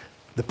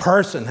 The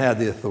person had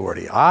the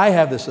authority. I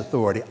have this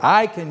authority.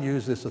 I can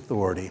use this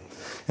authority.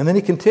 And then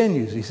he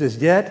continues. He says,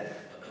 yet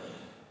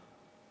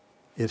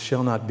it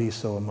shall not be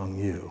so among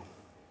you.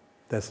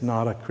 That's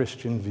not a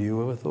Christian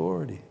view of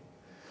authority.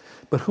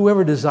 But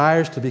whoever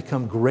desires to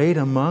become great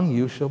among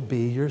you shall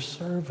be your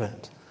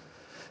servant.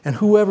 And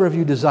whoever of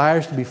you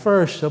desires to be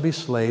first shall be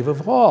slave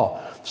of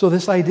all. So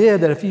this idea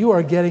that if you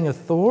are getting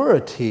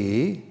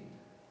authority,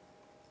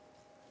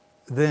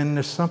 then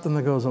there's something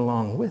that goes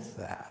along with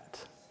that.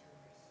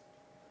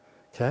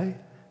 Okay?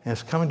 And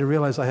it's coming to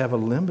realize I have a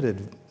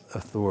limited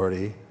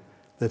authority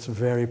that's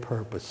very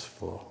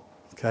purposeful.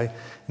 Okay?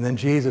 And then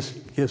Jesus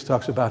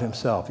talks about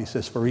Himself. He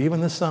says, for even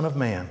the Son of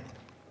Man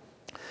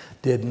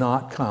did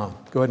not come.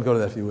 Go ahead and go to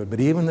that if you would. But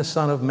even the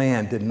Son of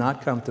Man did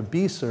not come to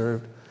be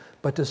served,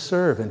 but to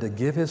serve and to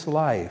give His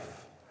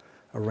life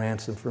a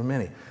ransom for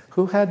many.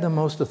 Who had the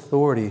most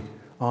authority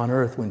on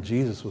earth when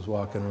Jesus was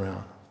walking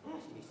around.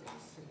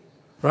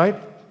 Right?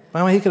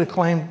 I mean, he could have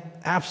claimed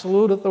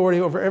absolute authority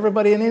over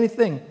everybody and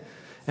anything.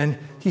 And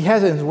he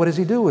has it, and what does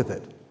he do with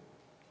it?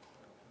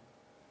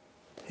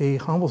 He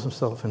humbles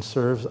himself and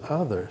serves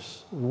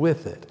others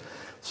with it.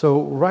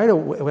 So right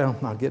away, well,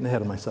 I'm getting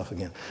ahead of myself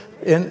again.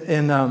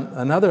 In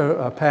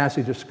another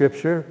passage of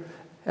Scripture,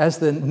 as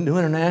the New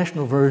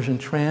International Version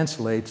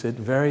translates it,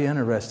 very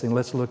interesting.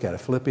 Let's look at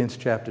it. Philippians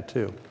chapter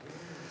 2. It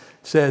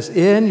says,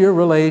 in your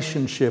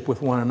relationship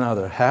with one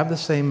another, have the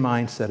same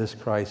mindset as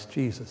Christ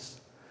Jesus,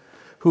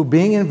 who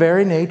being in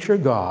very nature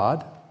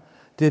God,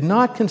 did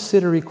not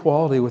consider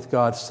equality with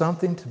God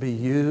something to be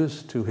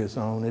used to his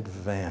own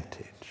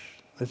advantage.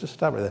 Let's just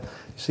stop right there.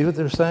 You see what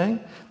they're saying?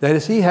 That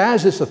is, he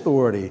has this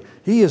authority.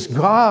 He is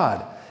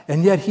God,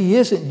 and yet he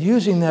isn't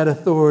using that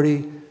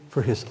authority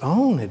for his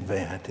own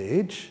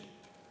advantage.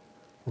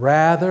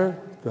 Rather,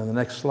 go to the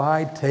next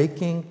slide,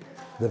 taking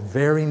the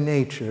very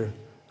nature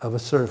of a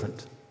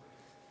servant.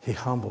 He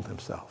humbled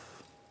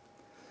himself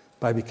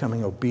by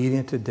becoming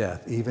obedient to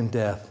death, even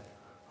death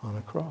on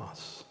a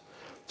cross.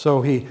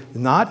 So he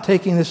not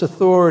taking this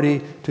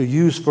authority to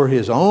use for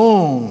his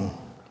own,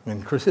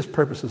 and his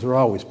purposes are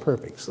always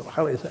perfect. So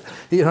how is that?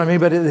 You know what I mean?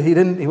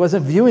 But he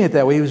wasn't viewing it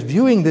that way. He was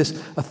viewing this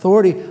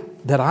authority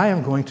that I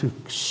am going to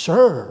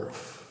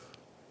serve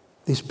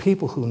these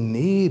people who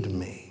need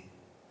me.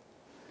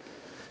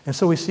 And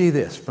so we see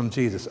this from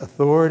Jesus.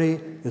 Authority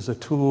is a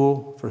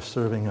tool for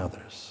serving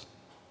others.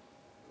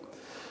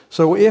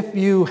 So if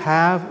you're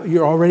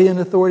already in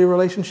an authority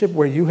relationship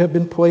where you have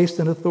been placed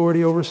in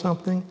authority over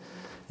something,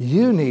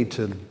 you need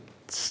to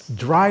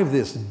drive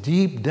this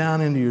deep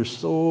down into your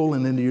soul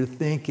and into your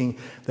thinking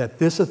that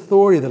this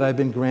authority that I've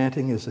been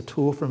granting is a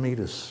tool for me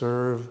to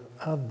serve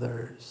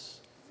others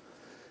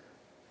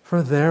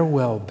for their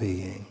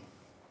well-being.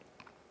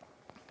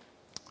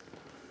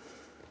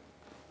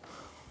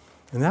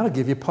 And that'll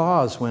give you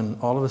pause when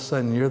all of a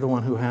sudden you're the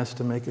one who has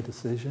to make a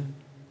decision.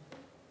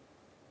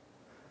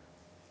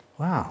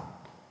 Wow,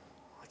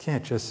 I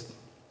can't just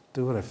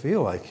do what I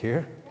feel like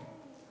here.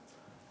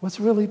 What's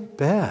really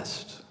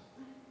best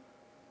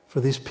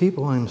for these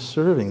people I'm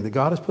serving? That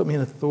God has put me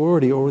in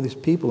authority over these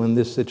people in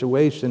this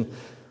situation.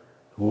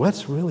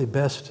 What's really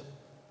best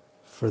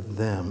for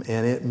them?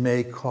 And it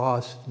may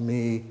cost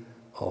me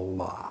a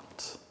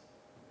lot.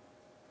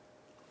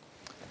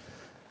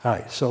 All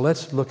right, so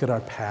let's look at our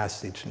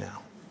passage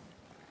now.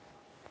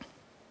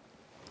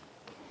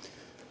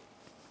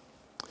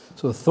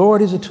 So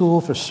authority is a tool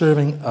for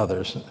serving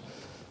others.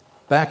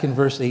 Back in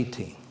verse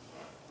 18.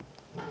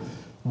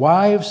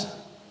 Wives,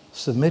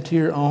 submit to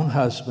your own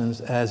husbands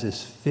as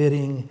is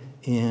fitting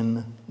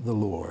in the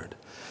Lord.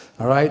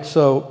 All right,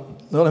 so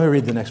let me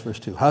read the next verse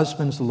too.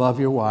 Husbands, love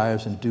your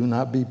wives and do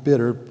not be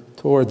bitter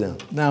toward them.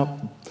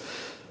 Now,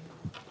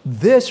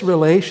 this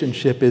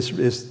relationship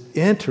is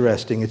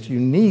interesting. It's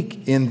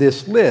unique in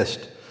this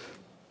list,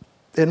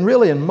 and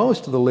really in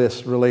most of the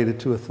lists related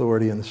to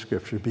authority in the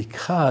Scripture,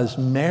 because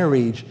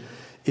marriage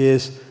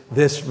is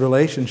this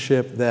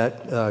relationship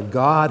that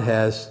God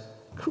has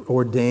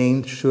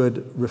ordained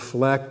should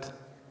reflect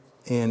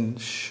and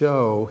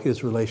show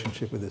his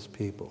relationship with his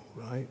people,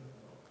 right?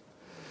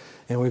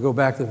 And we go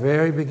back to the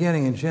very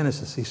beginning in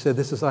Genesis. He said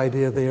this is the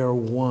idea they are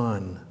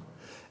one,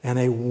 and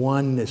a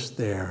oneness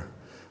there.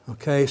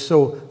 Okay,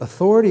 so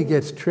authority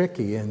gets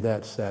tricky in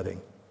that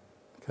setting.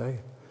 Okay,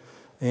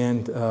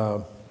 and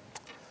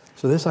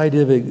so this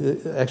idea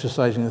of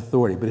exercising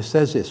authority, but it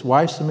says this: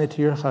 wives, submit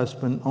to your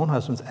own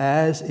husbands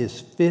as is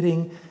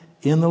fitting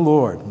in the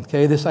Lord.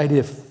 Okay, this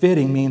idea of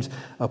fitting means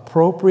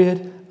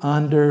appropriate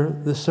under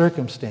the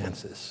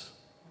circumstances.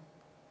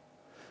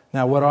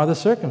 Now, what are the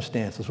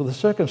circumstances? Well, the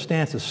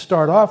circumstances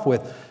start off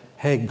with,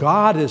 hey,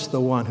 God is the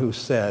one who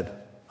said,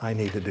 I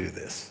need to do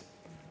this.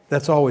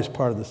 That's always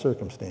part of the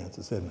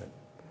circumstances, isn't it?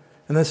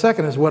 And the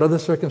second is, what are the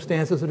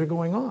circumstances that are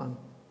going on?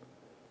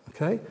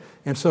 Okay?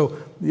 And so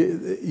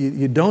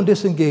you don't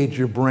disengage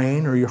your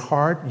brain or your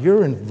heart.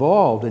 You're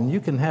involved, and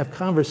you can have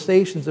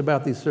conversations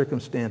about these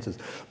circumstances.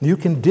 You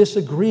can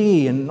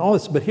disagree and all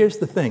this. But here's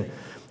the thing.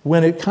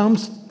 When it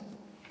comes,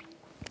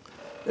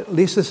 at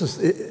least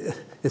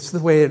it's the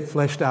way it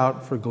fleshed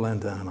out for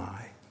Glenda and I.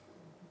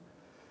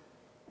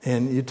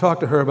 And you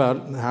talk to her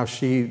about how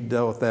she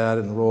dealt with that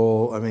and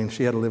role. I mean,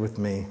 she had to live with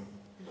me.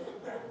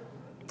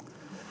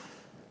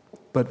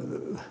 But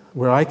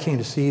where I came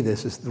to see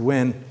this is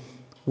when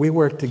we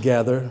worked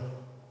together.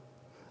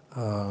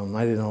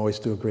 I didn't always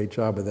do a great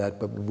job of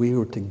that, but we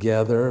were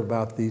together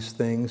about these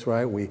things,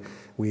 right? What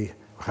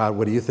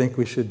do you think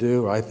we should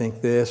do? Or I think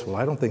this. Well,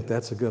 I don't think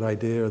that's a good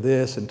idea, or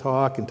this, and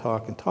talk and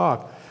talk and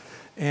talk.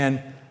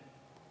 And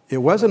it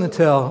wasn't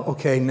until,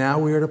 okay, now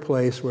we're at a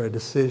place where a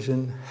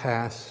decision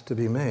has to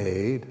be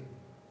made.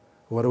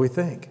 What do we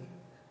think?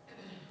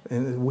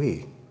 And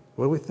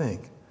what do we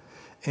think?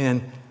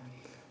 And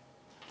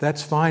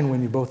that's fine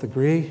when you both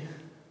agree.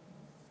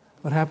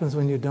 What happens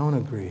when you don't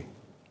agree?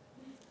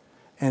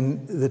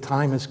 And the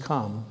time has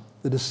come.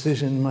 The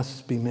decision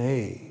must be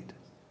made.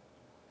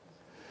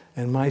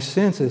 And my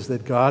sense is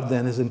that God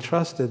then has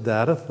entrusted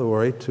that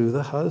authority to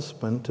the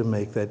husband to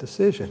make that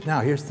decision.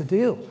 Now, here's the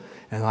deal.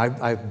 And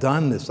I've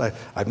done this.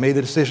 I've made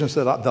the decisions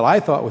that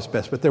I thought was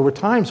best. But there were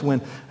times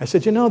when I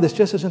said, this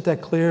just isn't that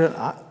clear.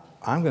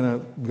 I'm going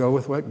to go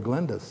with what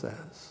Glenda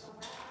says.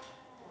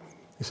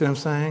 You see what I'm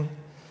saying?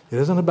 It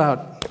isn't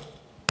about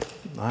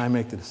I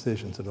make the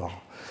decisions at all.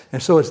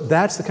 And so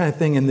that's the kind of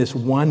thing in this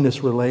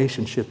oneness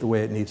relationship the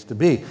way it needs to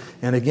be.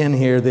 And again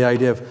here, the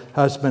idea of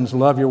husbands,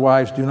 love your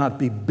wives, do not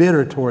be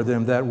bitter toward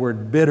them. That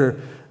word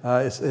bitter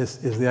is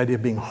the idea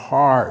of being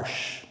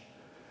harsh.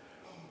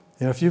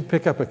 If you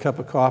pick up a cup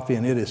of coffee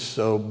and it is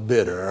so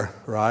bitter,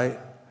 right?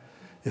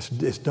 It's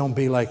don't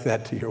be like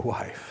that to your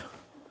wife.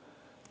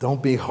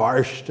 Don't be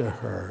harsh to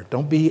her.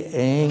 Don't be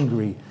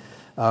angry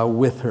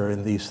with her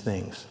in these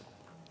things.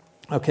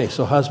 Okay,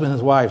 so husbands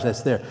and wives,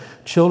 that's there.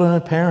 Children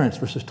and parents,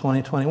 verses 20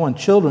 and 21.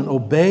 Children,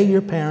 obey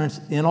your parents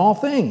in all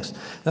things.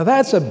 Now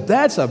that's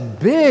a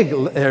big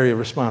area of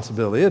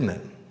responsibility, isn't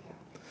it?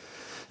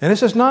 And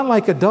this is not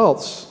like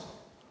adults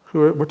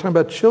we're talking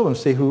about children,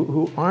 see,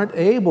 who aren't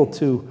able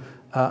to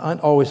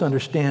always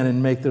understand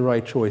and make the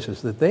right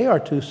choices, that they are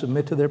to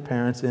submit to their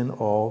parents in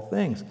all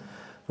things,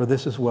 for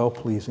this is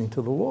well-pleasing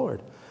to the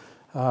Lord.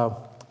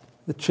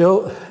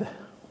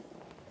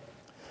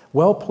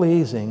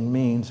 Well-pleasing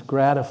means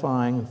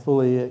gratifying and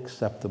fully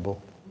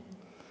acceptable.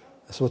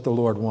 That's what the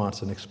Lord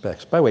wants and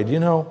expects. By the way, do you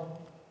know,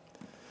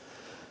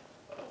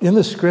 in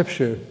the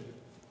Scripture,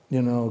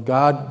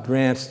 God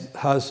grants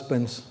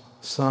husbands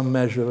some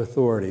measure of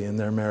authority in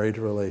their marriage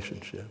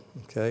relationship,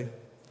 okay?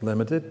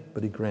 Limited,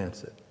 but he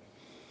grants it.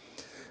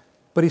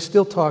 But he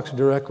still talks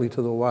directly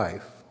to the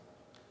wife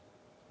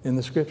in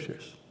the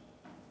Scriptures.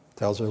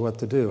 Tells her what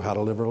to do, how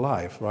to live her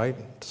life, right?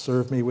 To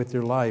serve me with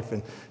your life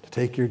and to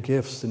take your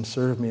gifts and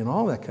serve me and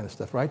all that kind of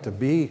stuff, right? To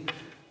be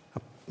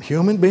a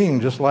human being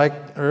just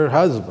like her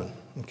husband,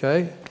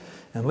 okay?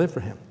 And live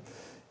for him.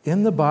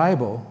 In the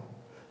Bible,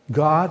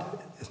 God,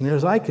 as near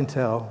as I can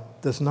tell,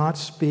 does not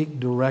speak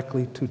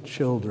directly to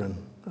children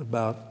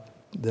about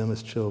them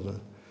as children.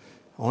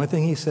 The only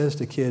thing he says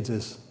to kids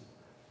is,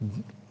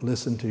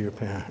 listen to your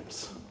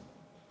parents.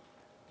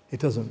 He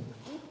doesn't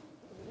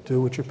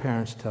do what your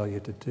parents tell you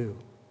to do.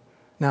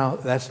 Now,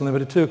 that's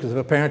limited too, because if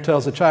a parent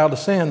tells a child to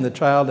sin, the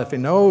child, if he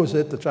knows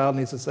it, the child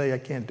needs to say, I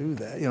can't do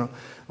that,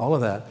 all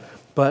of that.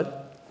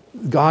 But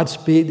God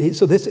speaks,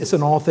 so this, it's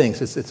in all things.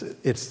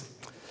 It's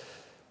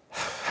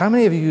how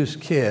many of you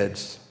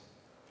kids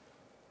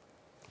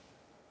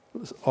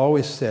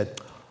always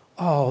said,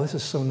 oh, this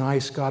is so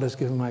nice, God has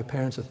given my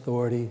parents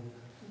authority.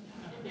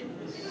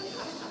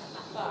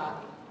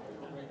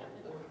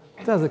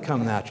 It doesn't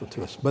come natural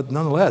to us. But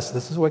nonetheless,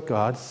 this is what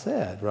God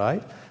said,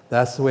 right?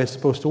 That's the way it's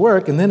supposed to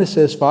work. And then it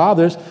says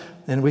fathers,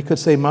 and we could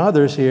say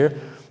mothers here,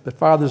 but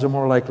fathers are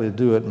more likely to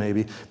do it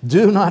maybe.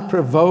 Do not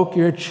provoke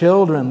your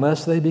children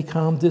lest they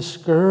become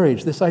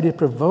discouraged. This idea of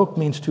provoke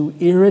means to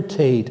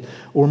irritate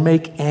or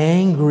make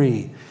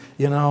angry.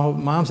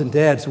 Moms and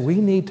dads, we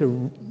need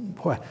to,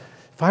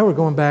 if I were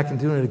going back and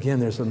doing it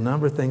again, there's a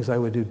number of things I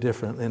would do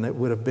different, and it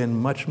would have been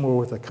much more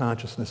with a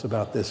consciousness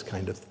about this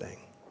kind of thing.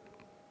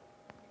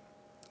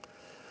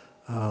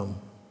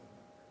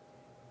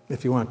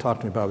 If you want to talk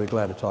to me about it, I'll be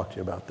glad to talk to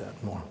you about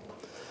that more.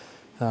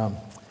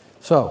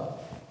 So,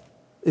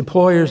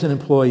 employers and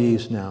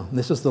employees now. And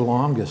this is the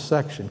longest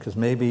section because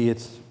maybe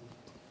it's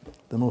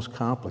the most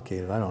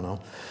complicated. I don't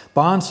know.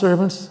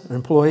 Bondservants,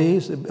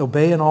 employees,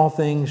 obey in all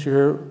things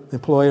your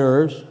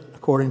employers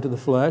according to the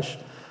flesh,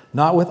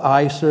 not with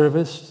eye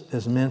service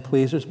as men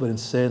pleasers, but in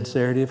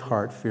sincerity of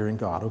heart, fearing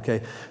God.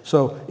 Okay,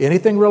 so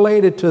anything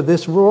related to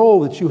this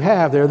role that you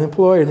have, they're the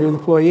employer and you're the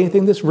employee,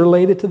 anything that's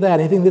related to that,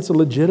 anything that's a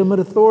legitimate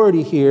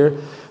authority here,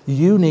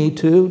 you need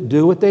to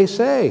do what they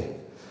say.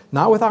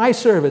 Not with eye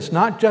service,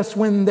 not just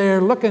when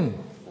they're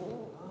looking.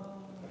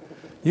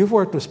 You've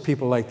worked with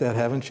people like that,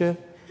 haven't you?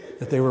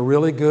 That they were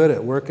really good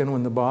at working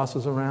when the boss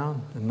was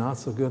around and not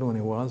so good when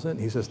he wasn't.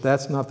 He says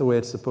that's not the way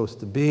it's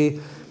supposed to be.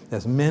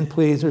 As men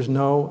pleasers,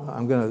 no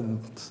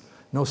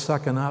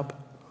sucking up.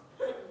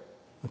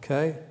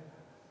 Okay?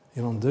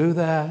 You don't do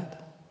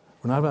that.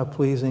 We're not about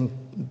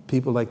pleasing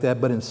people like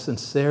that, but in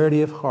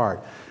sincerity of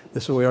heart.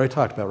 This is what we already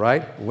talked about,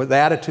 right? With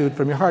attitude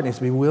from your heart, it needs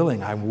to be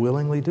willing. I'm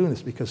willingly doing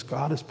this because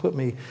God has put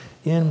me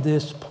in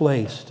this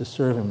place to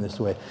serve him this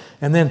way.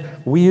 And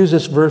then we use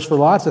this verse for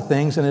lots of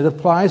things, and it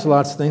applies to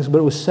lots of things, but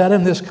it was set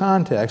in this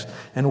context.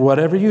 And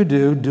whatever you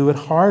do, do it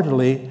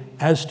heartily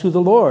as to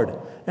the Lord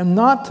and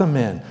not to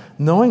men,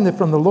 knowing that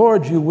from the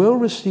Lord you will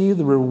receive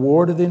the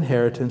reward of the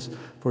inheritance,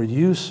 for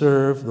you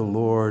serve the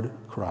Lord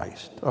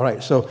Christ. All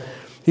right, so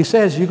he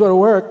says you go to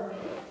work,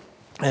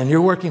 and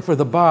you're working for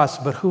the boss,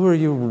 but who are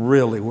you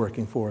really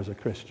working for as a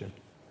Christian?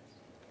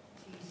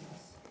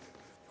 Jesus.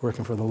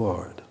 Working for the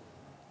Lord.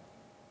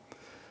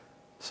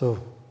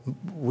 So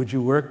would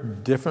you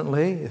work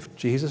differently if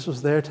Jesus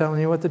was there telling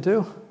you what to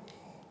do? Well,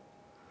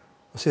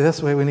 see, that's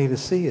the way we need to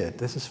see it.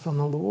 This is from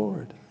the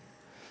Lord.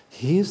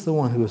 He's the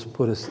one who has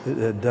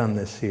done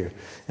this here.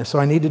 And so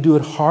I need to do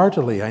it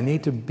heartily. I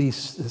need to be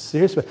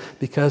serious about it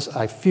because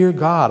I fear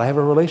God. I have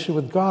a relationship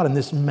with God, and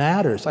this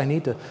matters. I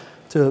need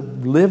to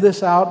live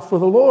this out for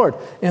the Lord.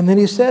 And then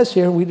he says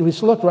here, we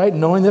just look, right?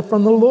 Knowing that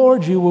from the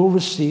Lord you will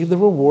receive the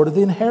reward of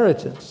the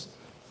inheritance,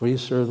 for you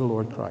serve the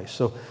Lord Christ.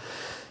 So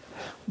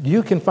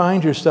you can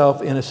find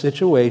yourself in a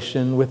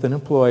situation with an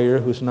employer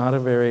who's not a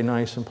very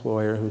nice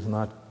employer, who's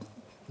not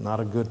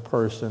a good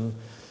person,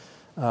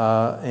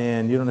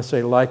 and you don't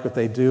necessarily like what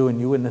they do,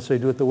 and you wouldn't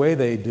necessarily do it the way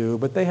they do,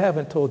 but they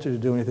haven't told you to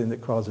do anything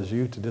that causes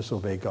you to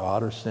disobey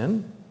God or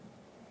sin.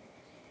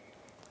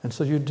 And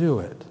so you do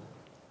it.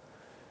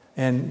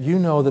 And you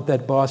know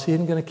that boss, he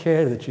isn't going to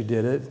care that you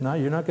did it. No,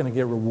 you're not going to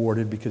get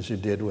rewarded because you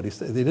did what he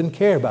said. They didn't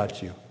care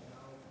about you.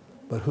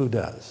 But who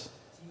does?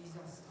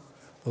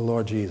 The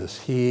Lord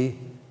Jesus. He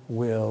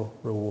will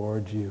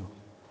reward you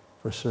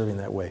for serving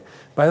that way.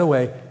 By the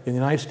way, in the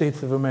United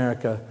States of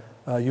America,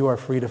 you are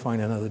free to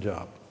find another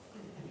job.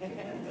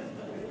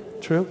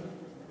 True?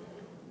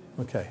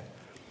 Okay.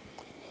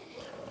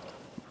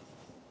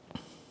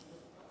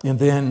 And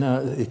then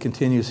it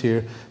continues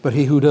here, but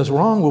he who does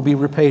wrong will be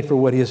repaid for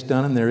what he has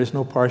done, and there is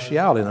no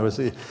partiality. In other words,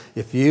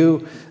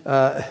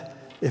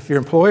 if your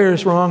employer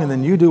is wrong and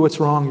then you do what's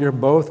wrong, you're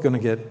both going to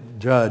get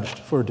judged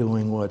for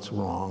doing what's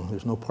wrong.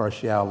 There's no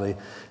partiality.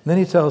 And then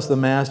he tells the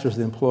masters,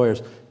 the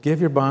employers,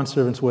 give your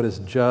bondservants what is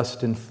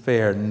just and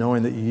fair,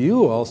 knowing that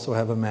you also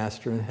have a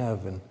master in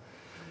heaven.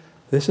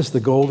 This is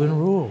the golden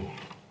rule.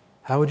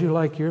 How would you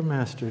like your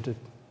master to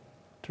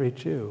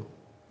treat you?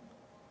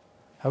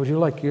 How would you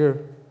like your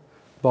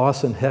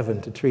boss in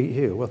heaven to treat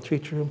you? Well,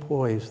 treat your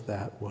employees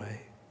that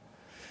way.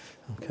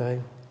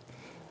 Okay?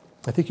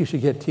 I think you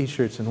should get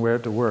t-shirts and wear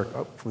it to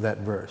work for that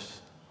verse.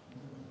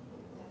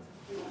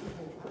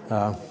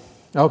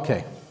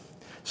 Okay.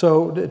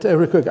 So,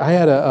 real quick, I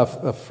had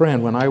a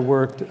friend when I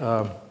worked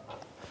at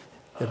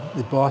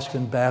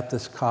Boston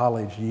Baptist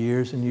College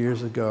years and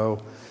years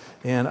ago,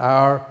 and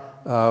our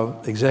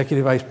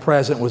executive vice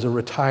president was a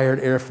retired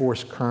Air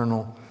Force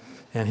colonel,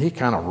 and he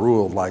kind of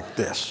ruled like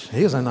this.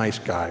 He was a nice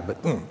guy, but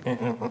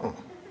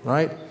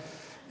right?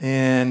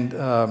 And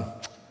the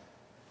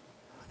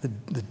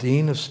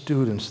dean of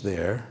students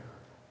there,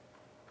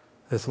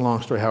 it's a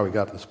long story how we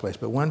got to this place,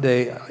 but one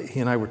day he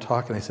and I were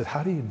talking, I said,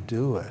 how do you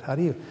do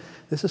it?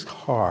 This is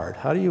hard.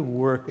 How do you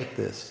work with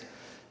this?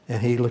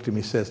 And he looked at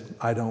me and says,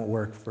 I don't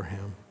work for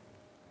him.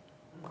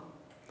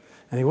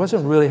 And he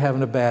wasn't really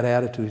having a bad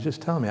attitude. He was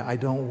just telling me, I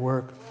don't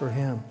work for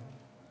him.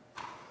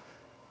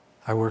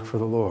 I work for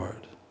the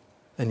Lord.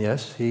 And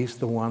yes, he's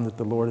the one that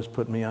the Lord has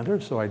put me under,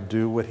 so I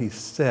do what he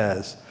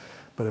says.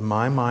 But in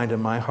my mind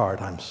and my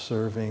heart, I'm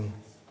serving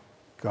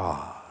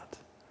God.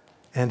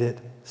 And it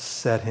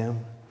set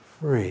him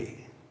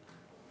free.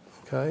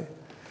 Okay?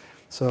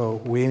 So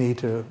we need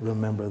to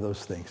remember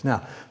those things.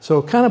 Now, so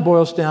it kind of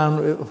boils down,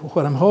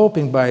 what I'm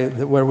hoping by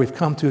where we've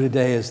come to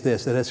today is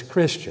this, that as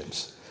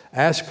Christians,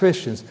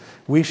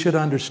 we should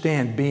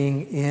understand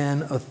being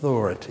in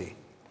authority.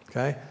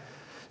 Okay?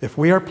 If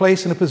we are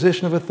placed in a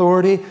position of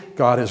authority,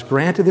 God has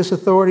granted this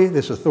authority.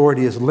 This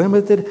authority is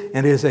limited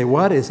and is a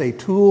what? Is a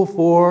tool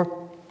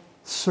for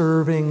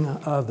serving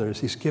others.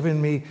 He's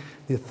given me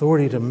the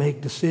authority to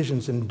make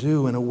decisions and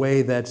do in a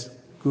way that's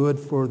good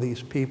for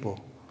these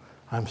people.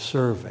 I'm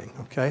serving,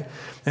 okay?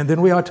 And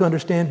then we ought to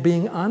understand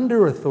being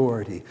under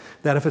authority,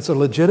 that if it's a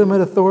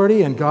legitimate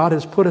authority and God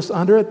has put us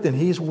under it, then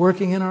He's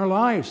working in our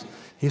lives.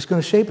 He's going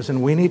to shape us,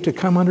 and we need to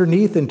come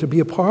underneath and to be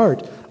a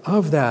part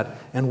of that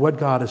and what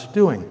God is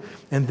doing.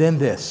 And then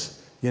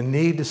this, you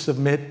need to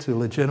submit to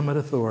legitimate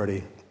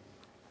authority,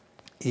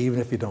 even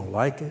if you don't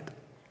like it,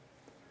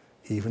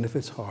 even if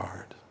it's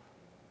hard.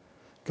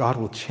 God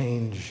will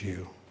change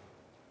you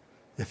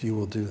if you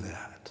will do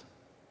that,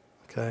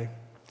 okay?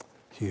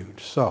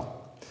 Huge. So,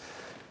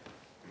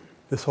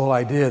 this whole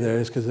idea there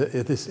is because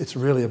it's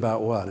really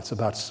about what? It's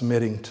about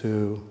submitting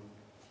to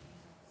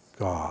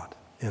God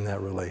in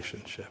that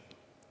relationship,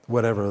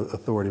 whatever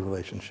authority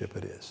relationship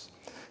it is.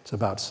 It's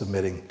about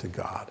submitting to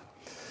God.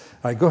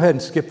 All right, go ahead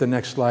and skip the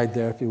next slide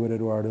there, if you would,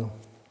 Eduardo,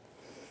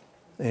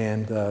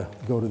 and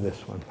go to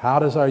this one. How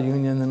does our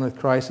union then with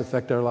Christ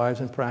affect our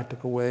lives in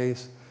practical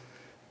ways?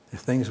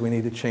 There's things we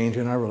need to change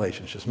in our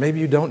relationships.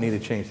 Maybe you don't need to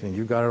change anything.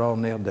 You got it all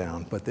nailed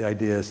down, but the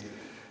idea is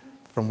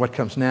from what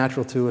comes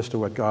natural to us to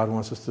what God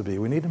wants us to be.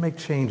 We need to make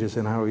changes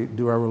in how we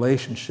do our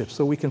relationships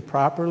so we can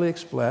properly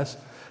express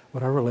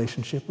what our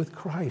relationship with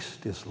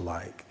Christ is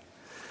like.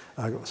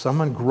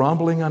 Someone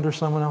grumbling under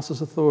someone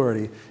else's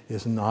authority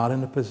is not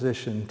in a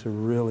position to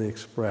really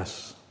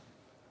express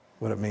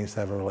what it means to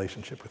have a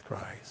relationship with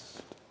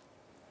Christ.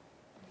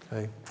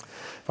 Okay?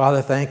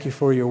 Father, thank you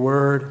for your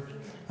word.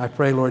 I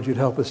pray, Lord, you'd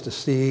help us to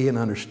see and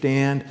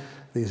understand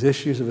these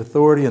issues of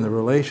authority and the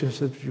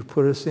relationships you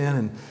put us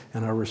in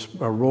and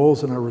our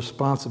roles and our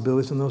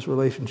responsibilities in those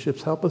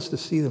relationships. Help us to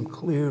see them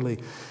clearly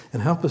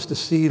and help us to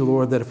see,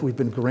 Lord, that if we've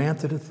been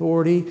granted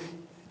authority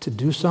to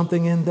do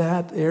something in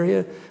that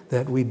area,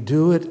 that we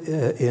do it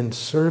in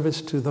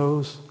service to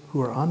those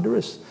who are under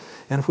us.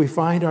 And if we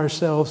find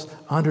ourselves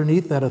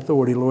underneath that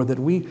authority, Lord, that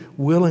we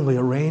willingly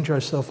arrange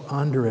ourselves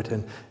under it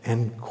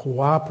and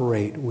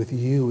cooperate with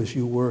you as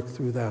you work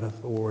through that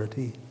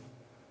authority.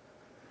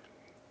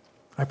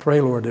 I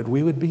pray, Lord, that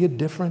we would be a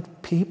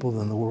different people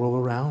than the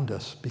world around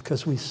us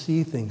because we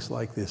see things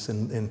like this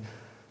and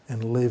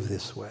live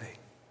this way.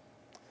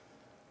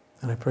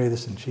 And I pray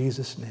this in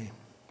Jesus' name.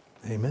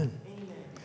 Amen.